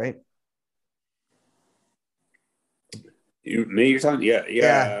bad luck, right? You're talking?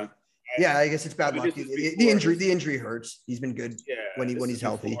 Yeah. Yeah, I guess it's bad luck. The injury hurts. He's been good when he's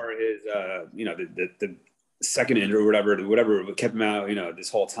healthy. Or his, you know, the second injury or whatever kept him out, you know, this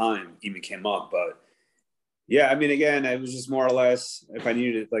whole time even came up. But yeah, I mean, again, it was just more or less if I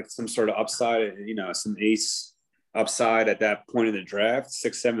needed like some sort of upside, you know, some ace upside at that point in the draft,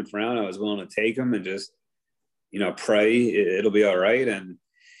 6th, 7th round, I was willing to take him and just, you know, pray it'll be all right. And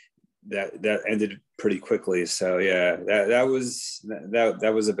that ended pretty quickly. So yeah, that was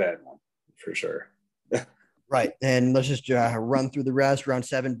a bad one for sure. Right. And let's just run through the rest. Round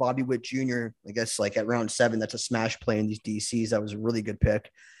 7, Bobby Witt Jr. I guess like at round 7, that's a smash play in these DCs. That was a really good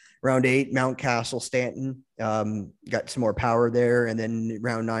pick. Round 8, Mountcastle Stanton, got some more power there. And then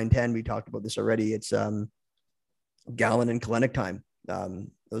round 9, 10, we talked about this already. It's Gallen and Kalenic time.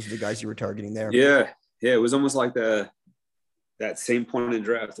 Those are the guys you were targeting there. Yeah. It was almost like that same point in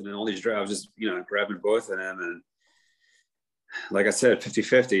draft, and then all these drafts, just, you know, grabbing both of them. And like I said,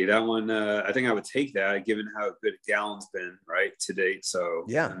 50-50. That one, I think I would take that, given how good Gallen's been right to date. So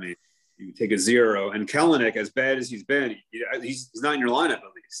yeah, I mean, you take a 0, and Kalenic, as bad as he's been, he's not in your lineup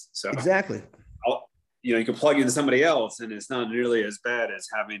at least. So exactly. You know, you can plug into somebody else, and it's not nearly as bad as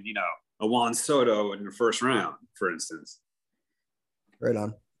having, you know, a Juan Soto in the first round, for instance. Right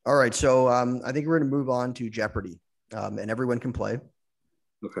on. All right. So I think we're going to move on to Jeopardy, and everyone can play.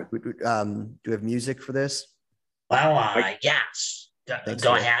 Okay. Do we have music for this? Well, yes.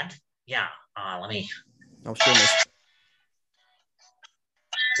 Go ahead. Yeah. Let me. I'll show this.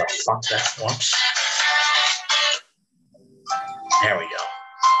 The fuck that? Whoops. There we go.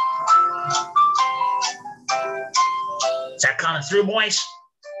 Is that coming through, boys?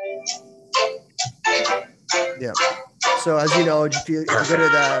 Yeah. So as you know, if you go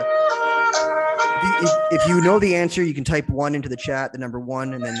to if you know the answer, you can type 1 into the chat, the number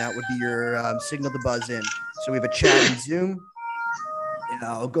 1, and then that would be your signal to buzz in. So we have a chat in Zoom.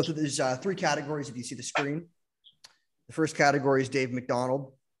 I'll go through these 3 categories if you see the screen. The first category is Dave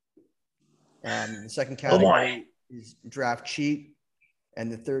McDonald. The second category is draft cheat. And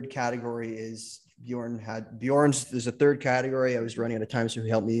the third category is Bjorn's. There's a third category. I was running out of time, so he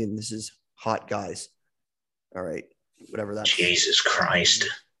helped me. And this is hot guys. All right. Whatever that. Jesus Christ.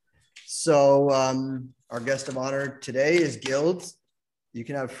 So our guest of honor today is Guilds. You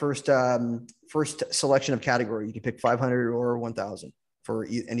can have first selection of category. You can pick 500 or 1,000 for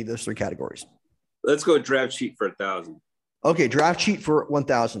any of those three categories. Let's go draft sheet for 1,000. Okay, draft sheet for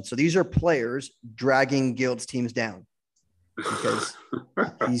 1,000. So these are players dragging Guilds teams down because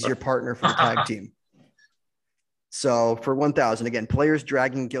he's your partner for the tag team. So for 1,000, again, players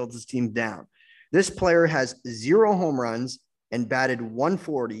dragging Guilds' team down. This player has 0 home runs and batted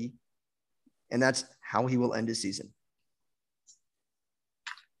 140, and that's how he will end his season.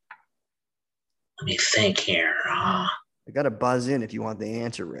 Let me think here. I got to buzz in if you want the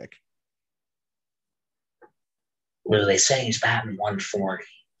answer, Rick. What do they say? He's batting 140.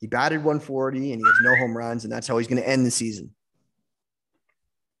 He batted 140, and he has no home runs, and that's how he's going to end the season.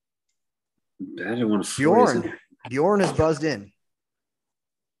 Batted 140. Bjorn has buzzed in. Is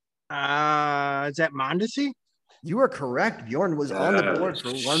that Mondesi? You are correct. Bjorn was on the board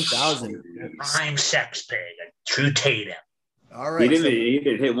for 1,000. Prime sex pig, a true Tatum. All right. He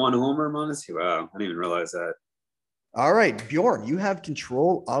didn't hit 1 homer, Mondesi? Wow, I didn't even realize that. All right, Bjorn, you have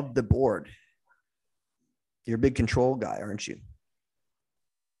control of the board. You're a big control guy, aren't you?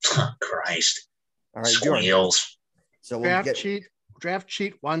 Christ. All right, Bjorn. So we'll draft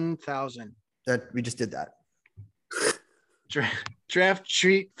sheet 1,000. That we just did that. Draft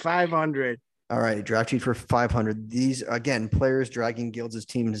sheet 500. All right, draft sheet for 500. These, again, players dragging Guilds'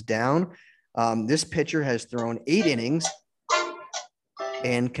 teams down. This pitcher has thrown 8 innings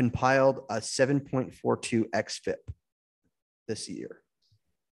and compiled a 7.42 xFIP this year.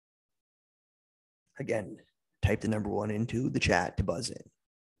 Again, type the number 1 into the chat to buzz in.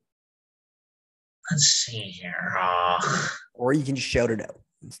 Let's see here. Or you can just shout it out.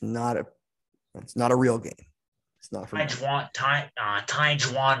 It's not a real game. It's not for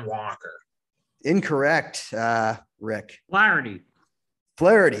Taijuan Walker. Incorrect, Rick. Flaherty.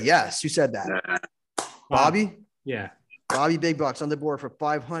 Yes. Who said that? Bobby? Yeah. Bobby Big Bucks on the board for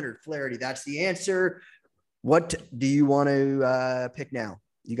 500. Flaherty. That's the answer. What do you want to pick now?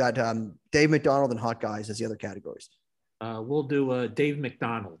 You got Dave McDonald and Hot Guys as the other categories. We'll do Dave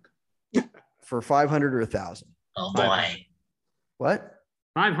McDonald. For 500 or 1,000? Oh, boy. What?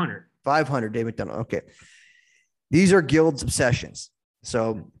 500. 500, Dave McDonald. Okay. These are Guilds obsessions.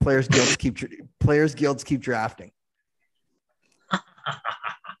 So players guilds keep drafting.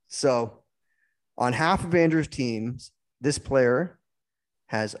 So on half of Andrew's teams, this player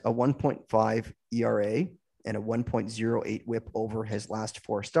has a 1.5 ERA and a 1.08 whip over his last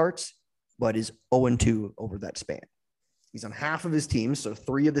 4 starts, but is 0-2 over that span. He's on half of his teams, so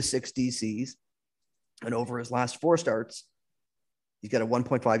 3 of the 6 DCs, and over his last 4 starts, he's got a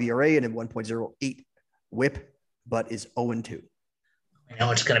 1.5 ERA and a 1.08 whip, but is 0-2. I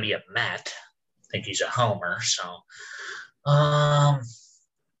know it's going to be a Met. I think he's a homer. So,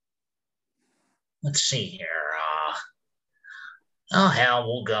 let's see here.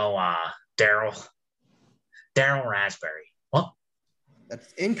 We'll go Daryl Raspberry. What?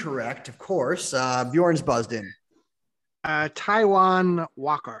 That's incorrect, of course. Bjorn's buzzed in. Taijuan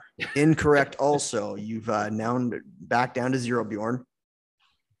Walker. Incorrect also. You've now back down to 0, Bjorn.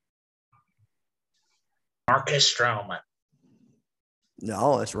 Marcus Stroman.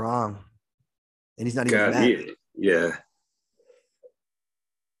 No, that's wrong. And he's not even Yeah.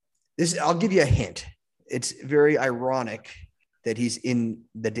 I'll give you a hint. It's very ironic that he's in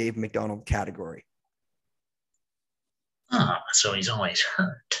the Dave McDonald category. Oh, so he's always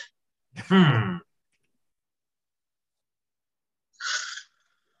hurt. Is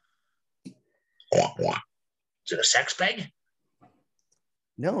it a sex pig?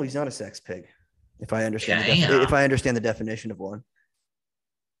 No, he's not a sex pig. If I understand, if I understand the definition of one.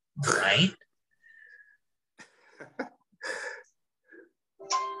 Right.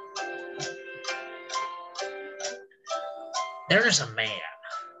 There is a man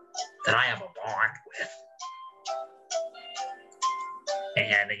that I have a bond with.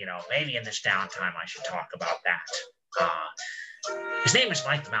 And, maybe in this downtime, I should talk about that. His name is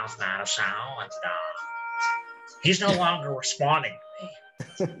Mike the Mouth Matosau, and he's no longer responding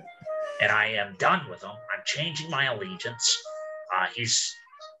to me. And I am done with him. I'm changing my allegiance. He's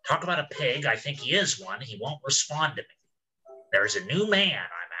talk about a pig. I think he is one. He won't respond to me. There's a new man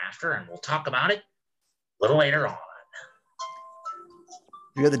I'm after, and we'll talk about it a little later on.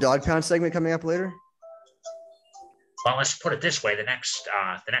 You have the dog pound segment coming up later? Well, let's put it this way: the next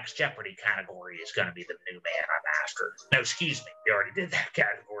Jeopardy category is going to be the new man I'm after. No, excuse me, we already did that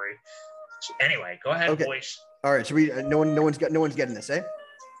category. So anyway, go ahead, boys. All right, so no one's getting this, eh?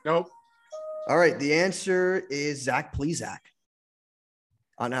 Nope. All right, the answer is Zach Plesac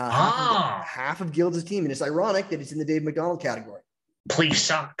on half of Guilds' team, and it's ironic that it's in the Dave McDonald category. Please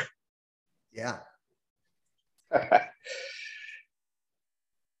suck. Yeah.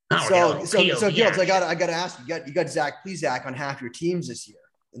 Oh, so Gilds, I gotta ask you got Zach Plesac on half your teams this year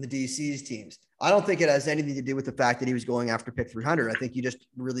in the DC's teams. I don't think it has anything to do with the fact that he was going after pick 300. I think you just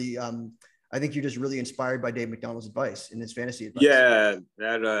really I think you're just really inspired by Dave McDonald's advice and his fantasy advice. Yeah,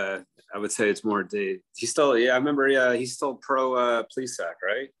 that I would say it's more Dave. He's still, I remember, he's still pro Plesac,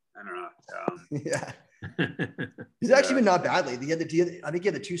 right? I don't know. Yeah. He's actually been not badly. I think he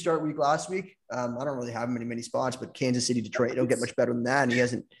had the 2-start week last week. I don't really have him in many spots, but Kansas City, Detroit don't get much better than that, and he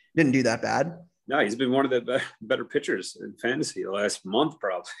didn't do that bad. No, he's been one of the better pitchers in fantasy the last month,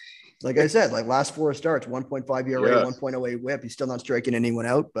 probably. Like I said, like last 4 starts, 1.5 ERA, 1.08 WHIP. He's still not striking anyone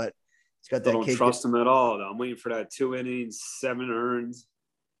out, but he's got that. I don't trust him at all. I'm waiting for that 2 innings, 7 earned.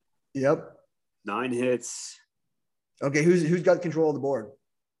 Yep. 9 hits. Okay, who's got control of the board?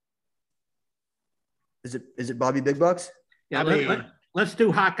 Is it Bobby Big Bucks? Yeah, let's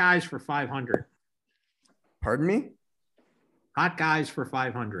do hot guys for 500. Pardon me? Hot guys for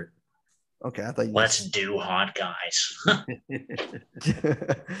 500. Okay, I thought you. Let's do hot guys.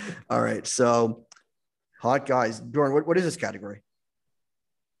 All right, so hot guys. Bjorn, what is this category?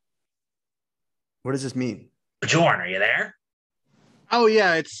 What does this mean? Bjorn, are you there? Oh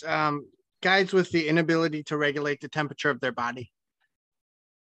yeah, it's guys with the inability to regulate the temperature of their body.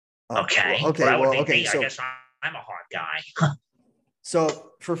 Okay. Okay. Well, okay. So, I guess I'm a hot guy.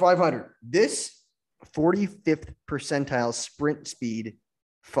 So for 500, this 45th percentile sprint speed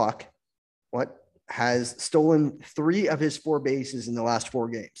has stolen 3 of his 4 bases in the last 4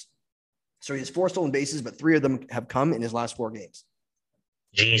 games. So he has 4 stolen bases, but 3 of them have come in his last 4 games.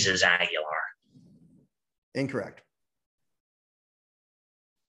 Jesus Aguilar. Incorrect.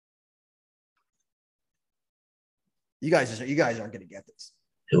 You guys aren't going to get this.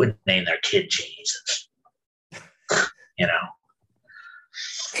 Who would name their kid Jesus? You know.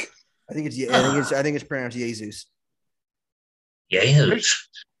 I think it's pronounced Jesus. Jesus.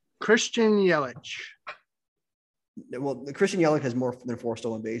 Christian Yelich. Well, Christian Yelich has more than 4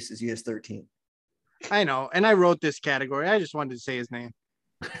 stolen bases. He has 13. I know, and I wrote this category. I just wanted to say his name.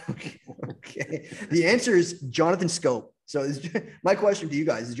 Okay. The answer is Jonathan Schoop. So my question to you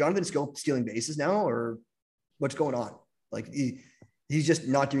guys is: Jonathan Schoop stealing bases now, or what's going on? Like he's just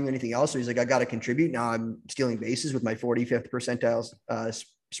not doing anything else. So he's like, I got to contribute. Now I'm stealing bases with my 45th percentile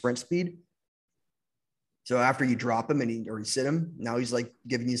sprint speed. So after you drop him and you sit him, now he's like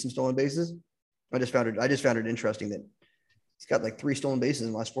giving you some stolen bases. I just found it interesting that he's got like 3 stolen bases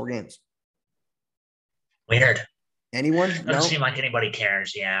in the last 4 games. Weird. Anyone? Doesn't seem like anybody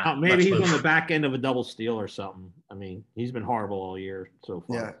cares. Yeah. Maybe he's on the back end of a double steal or something. I mean, he's been horrible all year so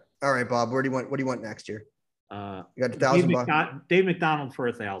far. Yeah. All right, Bob. What do you want next year? You got $1,000. Dave McDonald for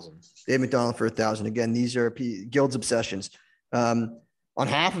 1,000. Dave McDonald for 1,000. Again, these are Guild's obsessions. On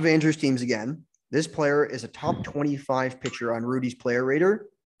half of Andrew's teams again, this player is a top 25 pitcher on Rudy's player rater,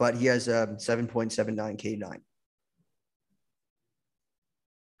 but he has a 7.79 K9.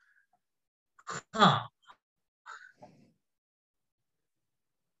 Huh.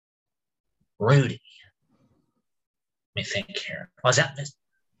 Rudy. Let me think here. Was that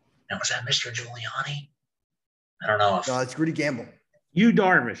Mr. Giuliani? I don't know. No, it's Rudy Gamble. Yu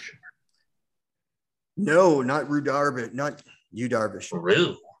Darvish. No, not Ru Darvish. Not Yu Darvish.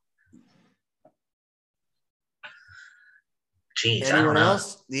 Ru. Jeez, anyone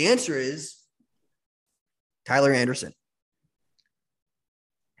else? The answer is Tyler Anderson.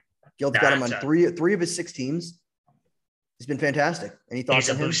 Gild's got him on three of his 6 teams. He's been fantastic. Any thoughts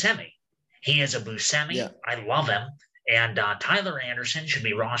on him? Buscemi. He is a Buscemi. Yeah. I love him. And Tyler Anderson should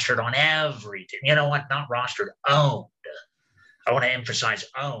be rostered on every team. You know what? Not rostered, owned. I want to emphasize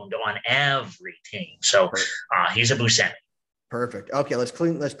owned on every team. So he's a Buscemi. Perfect. Okay, let's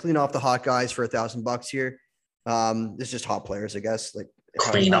clean off the hot guys for $1,000 here. This is just hot players, I guess. Like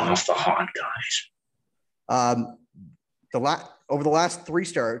clean off the hot guys. Over the last 3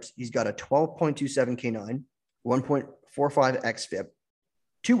 starts, he's got a 12.27 K9, 1.45 xFIP,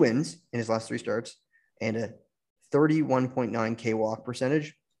 2 wins in his last 3 starts, and a 31.9 K walk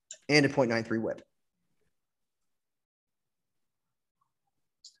percentage, and a 0.93 WHIP.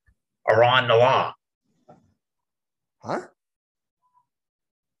 Aaron Nola. Huh?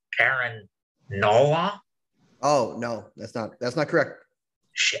 Aaron Nola? Oh, no, that's not correct.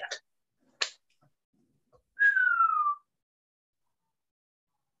 Shit.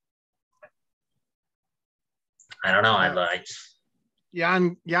 I don't know. I like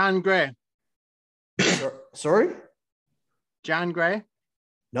Jan Gray. Sorry? John Gray?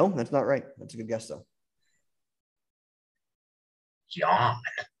 No, that's not right. That's a good guess, though. Jan.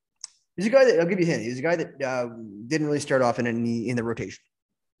 He's a guy that, I'll give you a hint. He's a guy that didn't really start off in the rotation.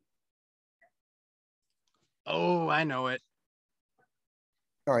 Oh, I know it.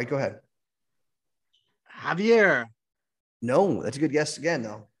 All right, go ahead. Javier. No, that's a good guess again,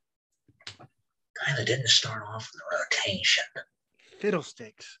 though. Guy that didn't start off in the rotation.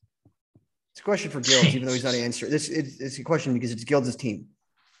 Fiddlesticks. It's a question for Gills, even though he's not answering. It's a question because it's Gills' team.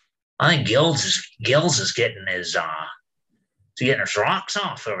 I think Gills is getting his rocks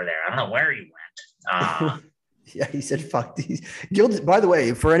off over there. I don't know where he went. Yeah, he said, "Fuck these." Gills. By the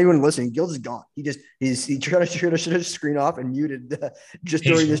way, for anyone listening, Gills is gone. He tried to shut his screen off and muted just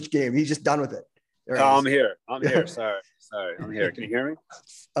during this game. He's just done with it. I'm here. Sorry. I'm here. Can you hear me?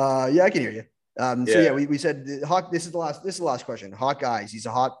 Yeah, I can hear you. So yeah, we said Hawk. This is the last question. Hawkeyes. He's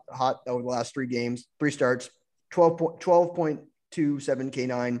a hot over the last 3 games, 3 starts, 12.27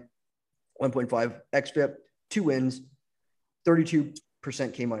 K9, 1.5 xFIP, 2 wins, 32%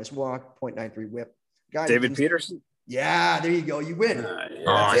 K- walk, 0.93 whip. Guy David Peterson. Yeah, there you go. You win.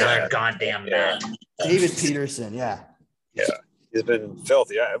 Another goddamn net. David Peterson. Yeah. Yeah, he's been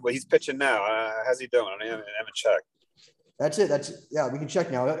filthy. Well, he's pitching now. How's he doing? I haven't checked. That's it. Yeah, we can check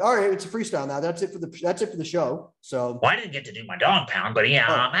now. All right, it's a freestyle now. That's it for the show. So I didn't get to do my dog pound, but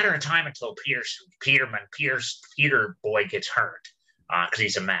yeah, matter of time until Peter boy gets hurt because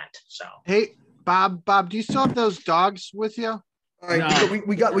he's a Met. So hey, Bob, do you still have those dogs with you? All right, no. So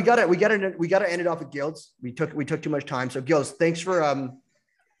we got to end it off with Gills. We took too much time. So Gills, thanks for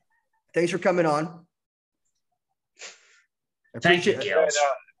coming on. Thank you, Gills.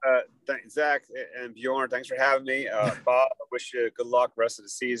 Zach and Bjorn, thanks for having me. Bob, I wish you good luck rest of the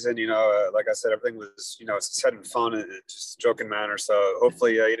season. Like I said, everything was, said in fun and just joking manner. So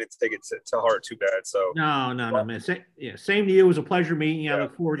hopefully you didn't take it to heart too bad. So no, man. Same to you. It was a pleasure meeting you. I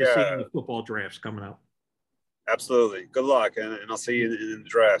look forward to seeing the football drafts coming up. Absolutely. Good luck, and I'll see you in the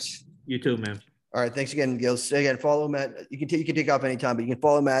drafts. You too, man. All right. Thanks again, Gills. Again, follow Matt. You can take off anytime, but you can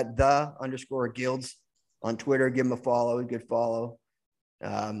follow Matt _Gilds on Twitter. Give him a follow. A good follow.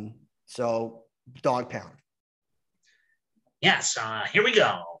 So dog pound. Yes. Here we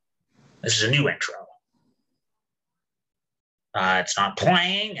go. This is a new intro. It's not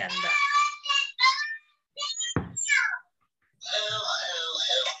playing, and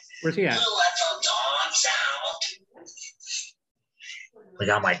where's he at? We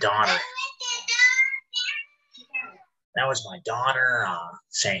got my daughter. That was my daughter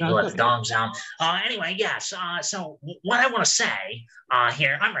saying, "Let the dogs out." Anyway, yes. So what I want to say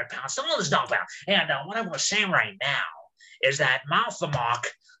here, I'm Red Pound, still on this dog pound, and what I want to say right now is that Mouth the Mock,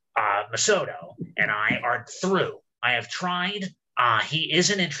 Masoto, and I are through. I have tried. He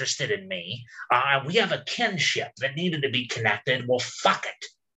isn't interested in me. We have a kinship that needed to be connected. Well, fuck it.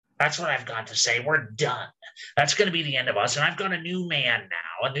 That's what I've got to say. We're done. That's going to be the end of us. And I've got a new man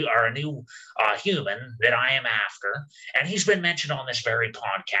now, a new human that I am after. And he's been mentioned on this very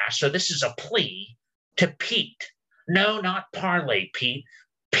podcast. So this is a plea to Pete. No, not Parlay Pete.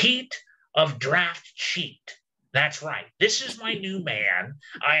 Pete of Draft Cheat. That's right. This is my new man.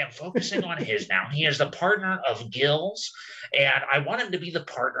 I am focusing on his now. He is the partner of Gills, and I want him to be the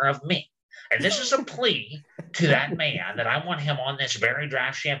partner of me. And this is a plea to that man that I want him on this very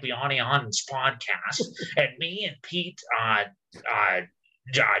Draft Champions podcast. And me and Pete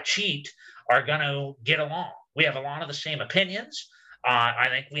Cheat are going to get along. We have a lot of the same opinions. I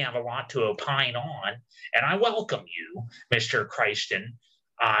think we have a lot to opine on. And I welcome you, Mr. Christen,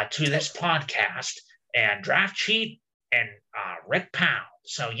 to this podcast and Draft Cheat and Rick Pound.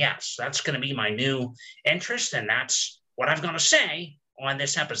 So, yes, that's going to be my new interest. And that's what I've got to say on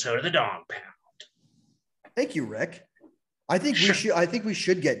this episode of the Dog Pound. Thank you, Rick. I think we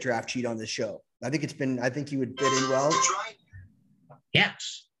should get Draft Cheat on this show. I think he would fit in well.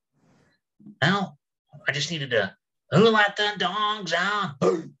 Yes. Well, I just needed to who let the dogs out?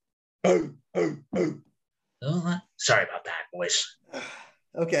 Sorry about that, boys.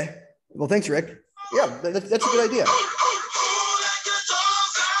 Okay. Well, thanks, Rick. Yeah, that's a good idea.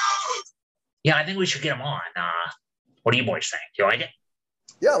 Yeah, I think we should get him on. What do you boys think? You like it?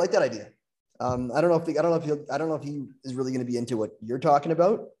 Yeah, I like that idea. I don't know if he is really going to be into what you're talking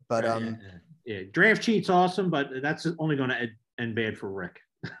about, but yeah. Draft Cheat's awesome, but that's only going to end bad for Rick.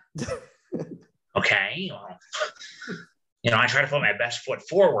 Okay, well, I try to put my best foot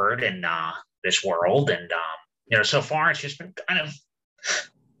forward in this world, and so far it's just been kind of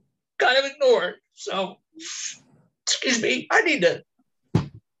ignored. So, excuse me, I need to. Do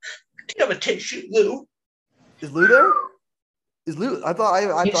you have a tissue, Lou? Is Lou there? Is Lou? I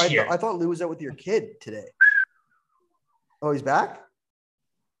thought Lou was out with your kid today. Oh, he's back?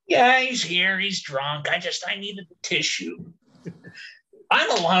 Yeah, he's here. He's drunk. I needed the tissue.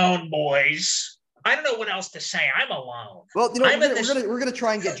 I'm alone, boys. I don't know what else to say. I'm alone. Well, we're gonna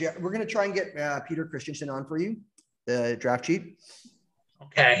try and get Peter Christensen on for you, the draft cheat.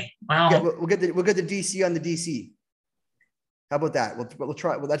 Okay. Well, we'll get the DC on the DC. How about that? We'll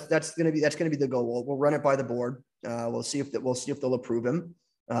try. Well, that's gonna be the goal. We'll run it by the board. We'll see if they'll approve him.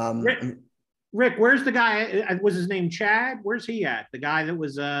 Rick, where's the guy? Was his name Chad? Where's he at? The guy that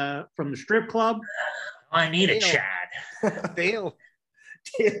was from the strip club? I need a Chad. Dale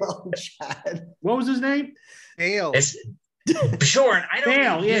Chad. What was his name? Dale. Sure. I don't.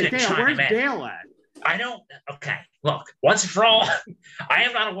 Dale. Yeah, Dale. Where's Dale at? I don't. Okay. Look, once and for all, I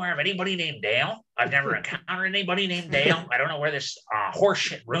am not aware of anybody named Dale. I've never encountered anybody named Dale. I don't know where this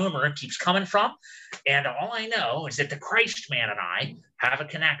horseshit rumor keeps coming from. And all I know is that the Christ man and I have a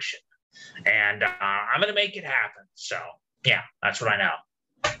connection. And I'm going to make it happen. So, yeah, that's what I know.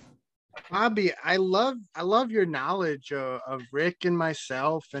 Bobby, I love your knowledge of Rick and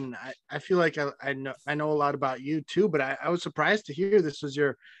myself, and I feel like I know a lot about you too. But I was surprised to hear this was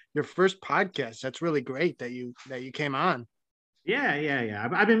your first podcast. That's really great that you came on. Yeah.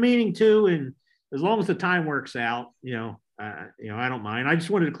 I've been meaning to, and as long as the time works out, I don't mind. I just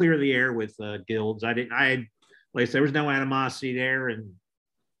wanted to clear the air with Guilds. Like I said, there was no animosity there, and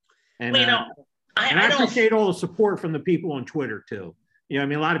I appreciate all the support from the people on Twitter too. A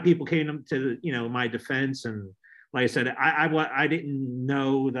lot of people came to my defense, and like I said, I didn't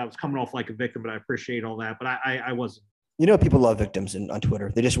know that I was coming off like a victim, but I appreciate all that. But I wasn't. People love victims on Twitter.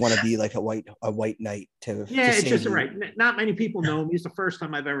 They just want to be like a white knight to. Yeah, it's just right. Not many people know me. It's the first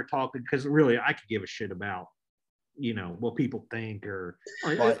time I've ever talked, because really I could give a shit about what people think, or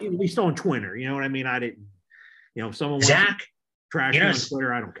at least on Twitter. You know what I mean? I didn't. If someone wants to trash me on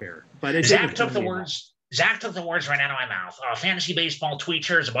Twitter, I don't care. But Zach took the words. Zach took the words right out of my mouth. Fantasy baseball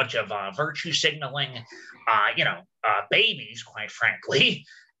tweeter is a bunch of virtue signaling, babies, quite frankly.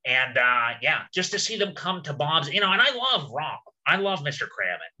 And just to see them come to Bob's, and I love Rob. I love Mr.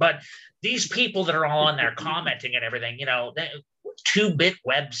 Kravitz. But these people that are all on there commenting and everything, 2-bit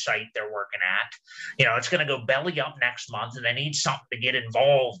website they're working at, it's going to go belly up next month, and they need something to get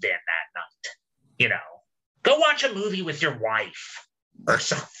involved in that night. Go watch a movie with your wife or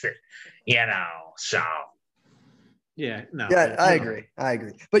something. So. Yeah, no. Yeah, I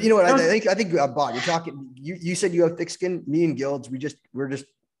agree. But you know what? I think Bob, you're talking. You said you have thick skin. Me and Guilds, we're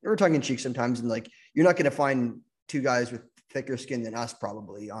tongue in cheek sometimes, and like you're not going to find two guys with thicker skin than us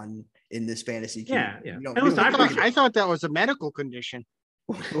probably in this fantasy. Yeah. I thought that was a medical condition.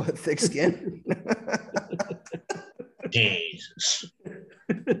 What, thick skin? Jesus.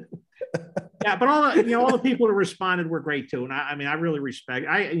 Yeah, but all the people that responded were great too, and I really respect.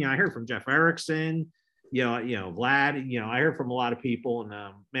 I heard from Jeff Erickson, Vlad. I heard from a lot of people, and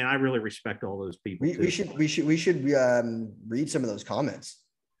man, I really respect all those people. We should read some of those comments.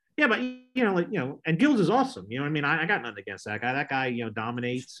 Yeah, but and Guilds is awesome. I got nothing against that guy. That guy,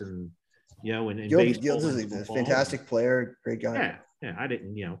 dominates, and in Guilds is a fantastic player, great guy. Yeah. I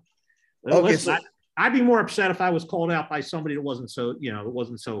didn't, Okay, I'd be more upset if I was called out by somebody that wasn't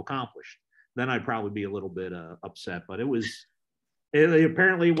so accomplished. Then I'd probably be a little bit upset. But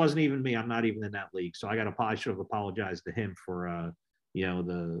apparently it wasn't even me. I'm not even in that league, so I should have apologized to him for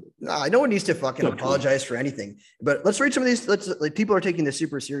no one needs to fucking apologize for anything. But let's read some of these. People are taking this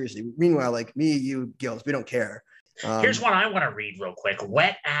super seriously. Meanwhile, like me, you, Gills, we don't care. Here's one I want to read real quick.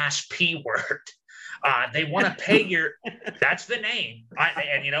 Wet ass P word. They want to pay your. That's the name.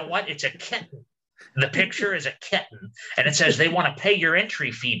 And you know what? It's a kitten. The picture is a kitten, and it says they want to pay your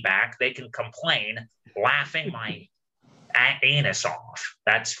entry fee back. They can complain, laughing my anus off.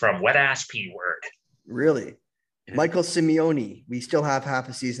 That's from Wet Ass P Word. Really? Michael Simeone, we still have half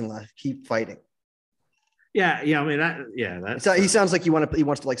a season left. Keep fighting. Yeah. He sounds like he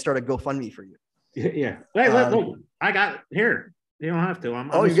wants to like start a GoFundMe for you. Yeah. Hey, look, I got here. You don't have to.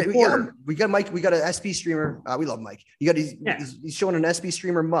 We got Mike. We got an SP streamer. We love Mike. He's showing an SP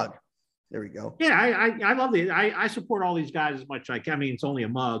streamer mug. There we go. Yeah, I love it. I support all these guys as much as I can. I mean, it's only a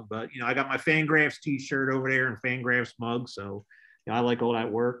mug, but I got my Fangraphs T-shirt over there and Fangraphs mug. So I like all that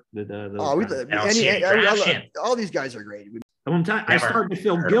work. All these guys are great. I started to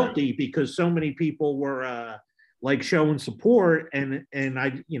feel guilty because so many people were showing support, and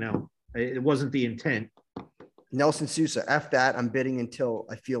it wasn't the intent. Nelson Sousa, F that. I'm bidding until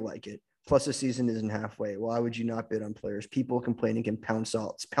I feel like it. Plus the season isn't halfway. Why would you not bid on players? People complaining can pound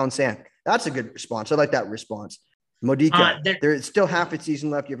sand. That's a good response. I like that response. Modica, there's still half a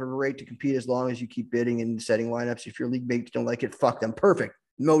season left. You have a right to compete as long as you keep bidding and setting lineups. If your league mates don't like it, fuck them. Perfect.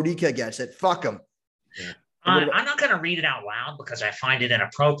 Modica gets it. Fuck them. Yeah. I'm not going to read it out loud because I find it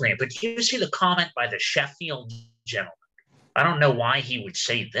inappropriate, but you see the comment by the Sheffield gentleman. I don't know why he would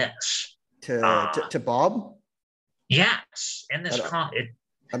say this. to Bob? Yes, in this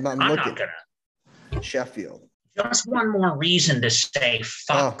I'm not gonna. Sheffield. Just one more reason to say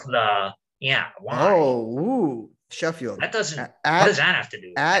fuck the. Yeah. Why? Oh, ooh, Sheffield. That doesn't. What does that have to do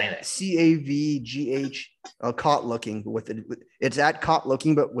with anything? CAVGH, caught looking it's at caught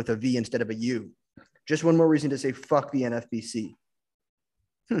looking, but with a V instead of a U. Just one more reason to say fuck the NFBC.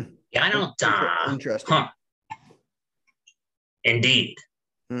 Yeah, I don't. Interesting. Huh. Indeed.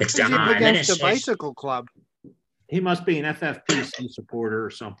 It's against the bicycle club. He must be an FFPC supporter or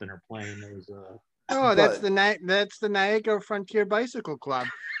something, or playing those. That's the Niagara Frontier Bicycle Club.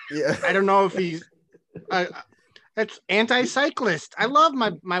 Yeah, I don't know if he's. That's anti-cyclist. I love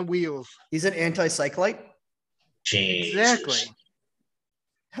my wheels. He's an anti-cyclite. Jesus. Exactly.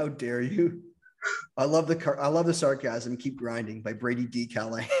 How dare you? I love the sarcasm. Keep grinding by Brady D.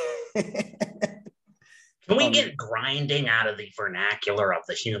 Callahan. Can we get grinding out of the vernacular of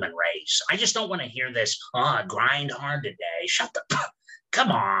the human race? I just don't want to hear this. Grind hard today. Shut the.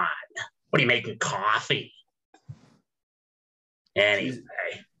 Come on. What are you making? Coffee? Anyway.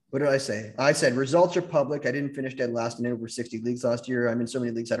 What did I say? I said results are public. I didn't finish dead last in over 60 leagues last year. I'm in so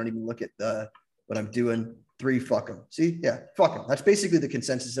many leagues I don't even look at what I'm doing. 3, fuck them. See? Yeah, fuck them. That's basically the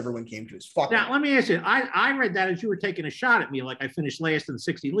consensus everyone came to is fuck them. Now, let me ask you. I read that as you were taking a shot at me, like I finished last in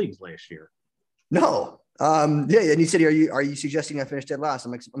 60 leagues last year. No. And you said, are you suggesting I finished dead last?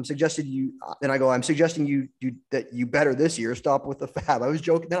 I'm suggesting you, and I go, I'm suggesting you that you better this year. Stop with the fab. I was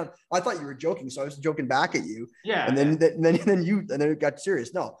joking. I thought you were joking, so I was joking back at you. Yeah. And then it got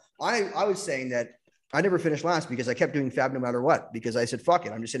serious. No, I was saying that I never finished last because I kept doing fab no matter what, because I said, fuck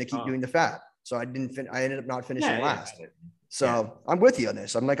it. I'm just going to keep doing the fab. So I ended up not finishing last. Yeah. So I'm with you on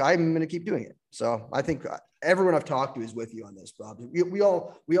this. I'm going to keep doing it. So I think everyone I've talked to is with you on this, Bob. We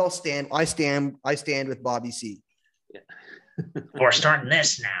all stand. I stand with Bobby C. Yeah. We're starting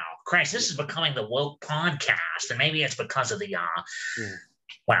this now. Christ, this is becoming the woke podcast, and maybe it's because of the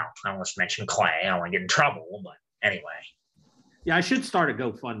well, I almost mentioned Clay. I don't want to get in trouble, but anyway. Yeah, I should start a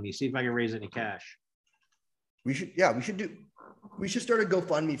GoFundMe. See if I can raise any cash. We should start a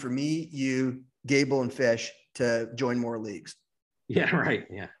GoFundMe for me, you, Gable, and Fish to join more leagues. Yeah, right.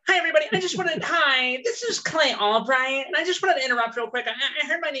 Yeah. Hi, everybody. Hi, this is Clay Albright, and I just wanted to interrupt real quick. I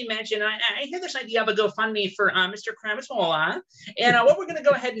heard my name mentioned. I hear this idea of a GoFundMe for Mr. Kramatola. And what we're going to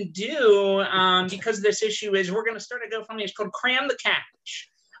go ahead and do, because of this issue, is we're going to start a GoFundMe. It's called Cram the Cash.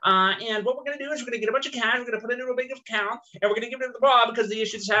 And what we're going to do is we're going to get a bunch of cash. We're going to put it into a big account, and we're going to give it to Bob because the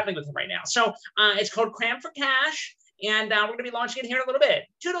issue that's happening with him right now. So it's called Cram for Cash, and we're going to be launching it here in a little bit.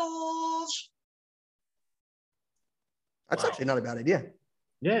 Toodles! That's actually not a bad idea.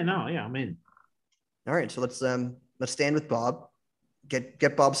 Yeah, no, yeah, I'm in. All right, so let's stand with Bob.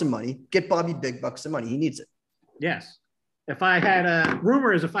 Get Bob some money. Get Bobby big bucks some money. He needs it. Yes. If I had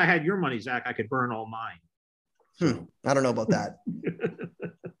rumor is if I had your money, Zach, I could burn all mine. I don't know about that.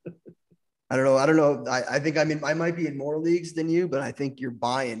 I don't know. I think I might be in more leagues than you, but I think your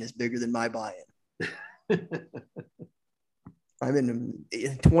buy-in is bigger than my buy-in. I'm in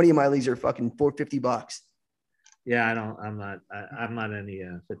 20 of my leagues are fucking $450. Yeah, I'm not in any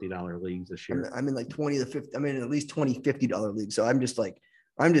 $50 leagues this year. I'm in like 20 to 50. I'm in at least $50 leagues. So I'm just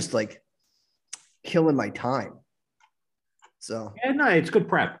like killing my time. So yeah, no, it's good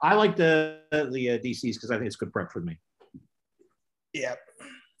prep. I like the DCs because I think it's good prep for me. Yeah.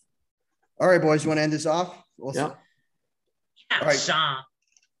 All right, boys. You want to end this off? Yeah. All right.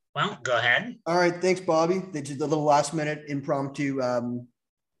 Well, go ahead. All right. Thanks, Bobby. They did the little last minute impromptu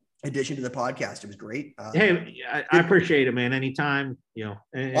addition to the podcast. It was great. Hey, I appreciate it, man. Anytime,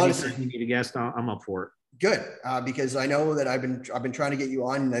 honestly, you need a guest, I'm up for it. Good, because I know that I've been trying to get you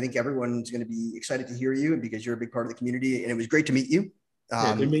on, and I think everyone's going to be excited to hear you, and because you're a big part of the community, and it was great to meet you.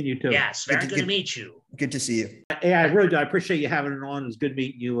 Good to meet you too. Yes, very good to meet you. Good to see you. Yeah, I really do. I appreciate you having it on. It was good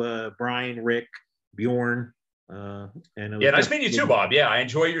meeting you, Brian, Rick, Bjorn. Nice meeting you too, Bob. Yeah, I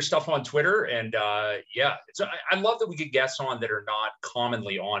enjoy your stuff on Twitter, and I love that we get guests on that are not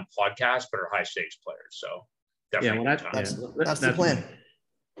commonly on podcasts but are high stakes players. So definitely, that's the plan.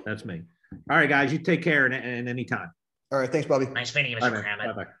 That's me. All right, guys, you take care and anytime. All right, thanks, Bobby. Nice meeting you, Mr.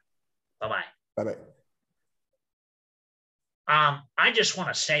 Hammond. Bye-bye. Bye-bye. I just want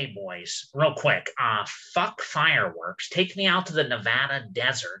to say, boys, real quick, fuck fireworks. Take me out to the Nevada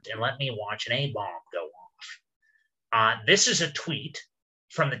desert and let me watch an A-bomb go off. This is a tweet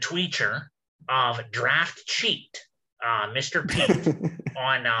from the tweeter of Draft Cheat, Mr. Pete,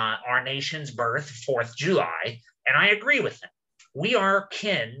 on our nation's birth, 4th July, and I agree with him. We are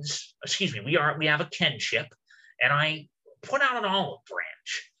we have a kinship, and I put out an olive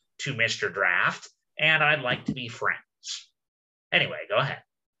branch to Mr. Draft, and I'd like to be friends. Anyway, go ahead.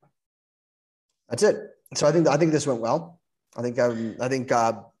 That's it. So I think this went well. I think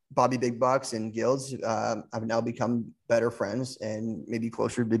Bobby Big Bucks and Gills have now become better friends and maybe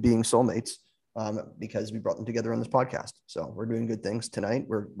closer to being soulmates because we brought them together on this podcast. So we're doing good things tonight.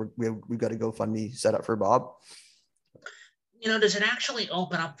 We've got a GoFundMe set up for Bob. Does it actually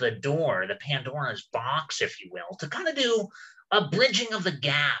open up the door, the Pandora's box, if you will, to kind of do a bridging of the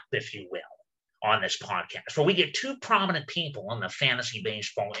gap, if you will, on this podcast, where we get two prominent people in the fantasy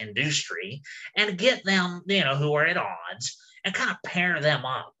baseball industry and get them, who are at odds, and kind of pair them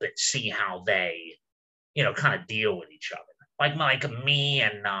up and see how they, kind of deal with each other. Like me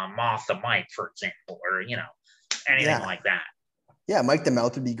and Moth the Mike, for example, or, anything like that. Yeah, Mike the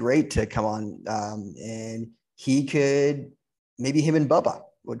Mouth would be great to come on. And he could, maybe him and Bubba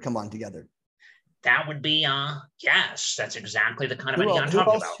would come on together. That would be, yes, that's exactly the kind of idea I'm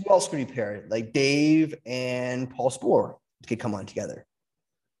talking about. Who else could we pair? Like Dave and Paul Sporer could come on together.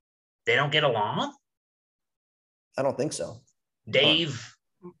 They don't get along? I don't think so. Dave.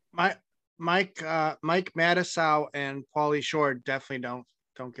 Mike Matusow and Paulie Shore definitely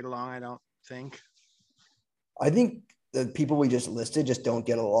don't get along, I don't think. I think the people we just listed just don't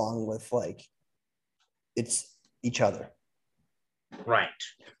get along with, it's each other. Right.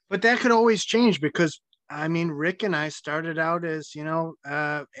 But that could always change because, Rick and I started out as,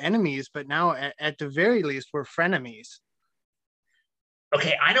 enemies, but now at the very least, we're frenemies.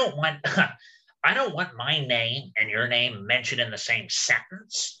 Okay, I don't want my name and your name mentioned in the same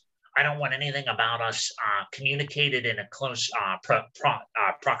sentence. I don't want anything about us communicated in a close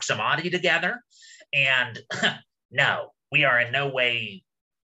proximity together. And no, we are in no way,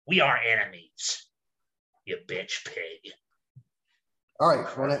 we are enemies, you bitch pig. All right,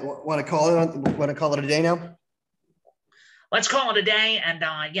 want to call it a day now? Let's call it a day. And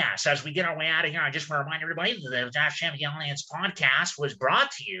yes, as we get our way out of here, I just want to remind everybody that the Draft Champions podcast was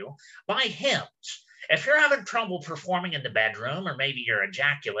brought to you by Hims. If you're having trouble performing in the bedroom, or maybe your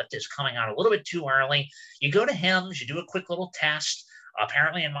ejaculate is coming out a little bit too early, you go to Hims, you do a quick little test.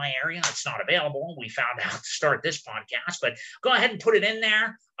 Apparently in my area, it's not available. We found out to start this podcast, but go ahead and put it in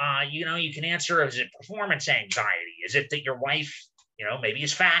there. You can answer, is it performance anxiety? Is it that your wife, maybe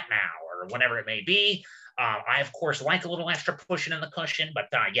is fat now, or whatever it may be? I, of course, like a little extra pushing in the cushion, but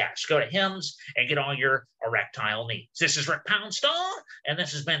yes, go to Hims and get all your erectile needs. This is Rick Poundstone, and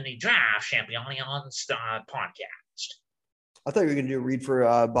this has been the Draft Champions podcast. I thought you were going to do a read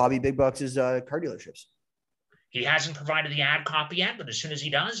for Bobby Big Bucks' car dealerships. He hasn't provided the ad copy yet, but as soon as he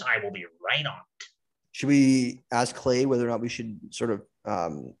does, I will be right on it. Should we ask Clay whether or not we should sort of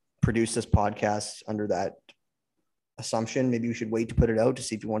produce this podcast under that assumption? Maybe we should wait to put it out to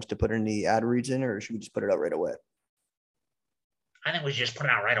see if he wants to put any ad reads in, or should we just put it out right away? I think we just put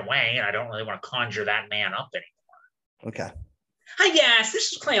it out right away, and I don't really want to conjure that man up anymore. Okay. Hi, yes,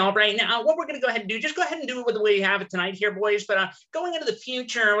 this is Clay Albright. Now, what we're going to go ahead and do, just go ahead and do it with the way you have it tonight here, boys. But going into the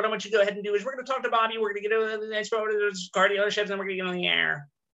future, what I want you to go ahead and do is we're going to talk to Bobby. We're going to get to the next car dealerships, and we're going to get on the air.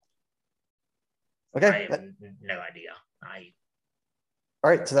 Okay. I have no idea. All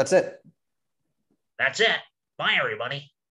right, so that's it. That's it. Bye, everybody.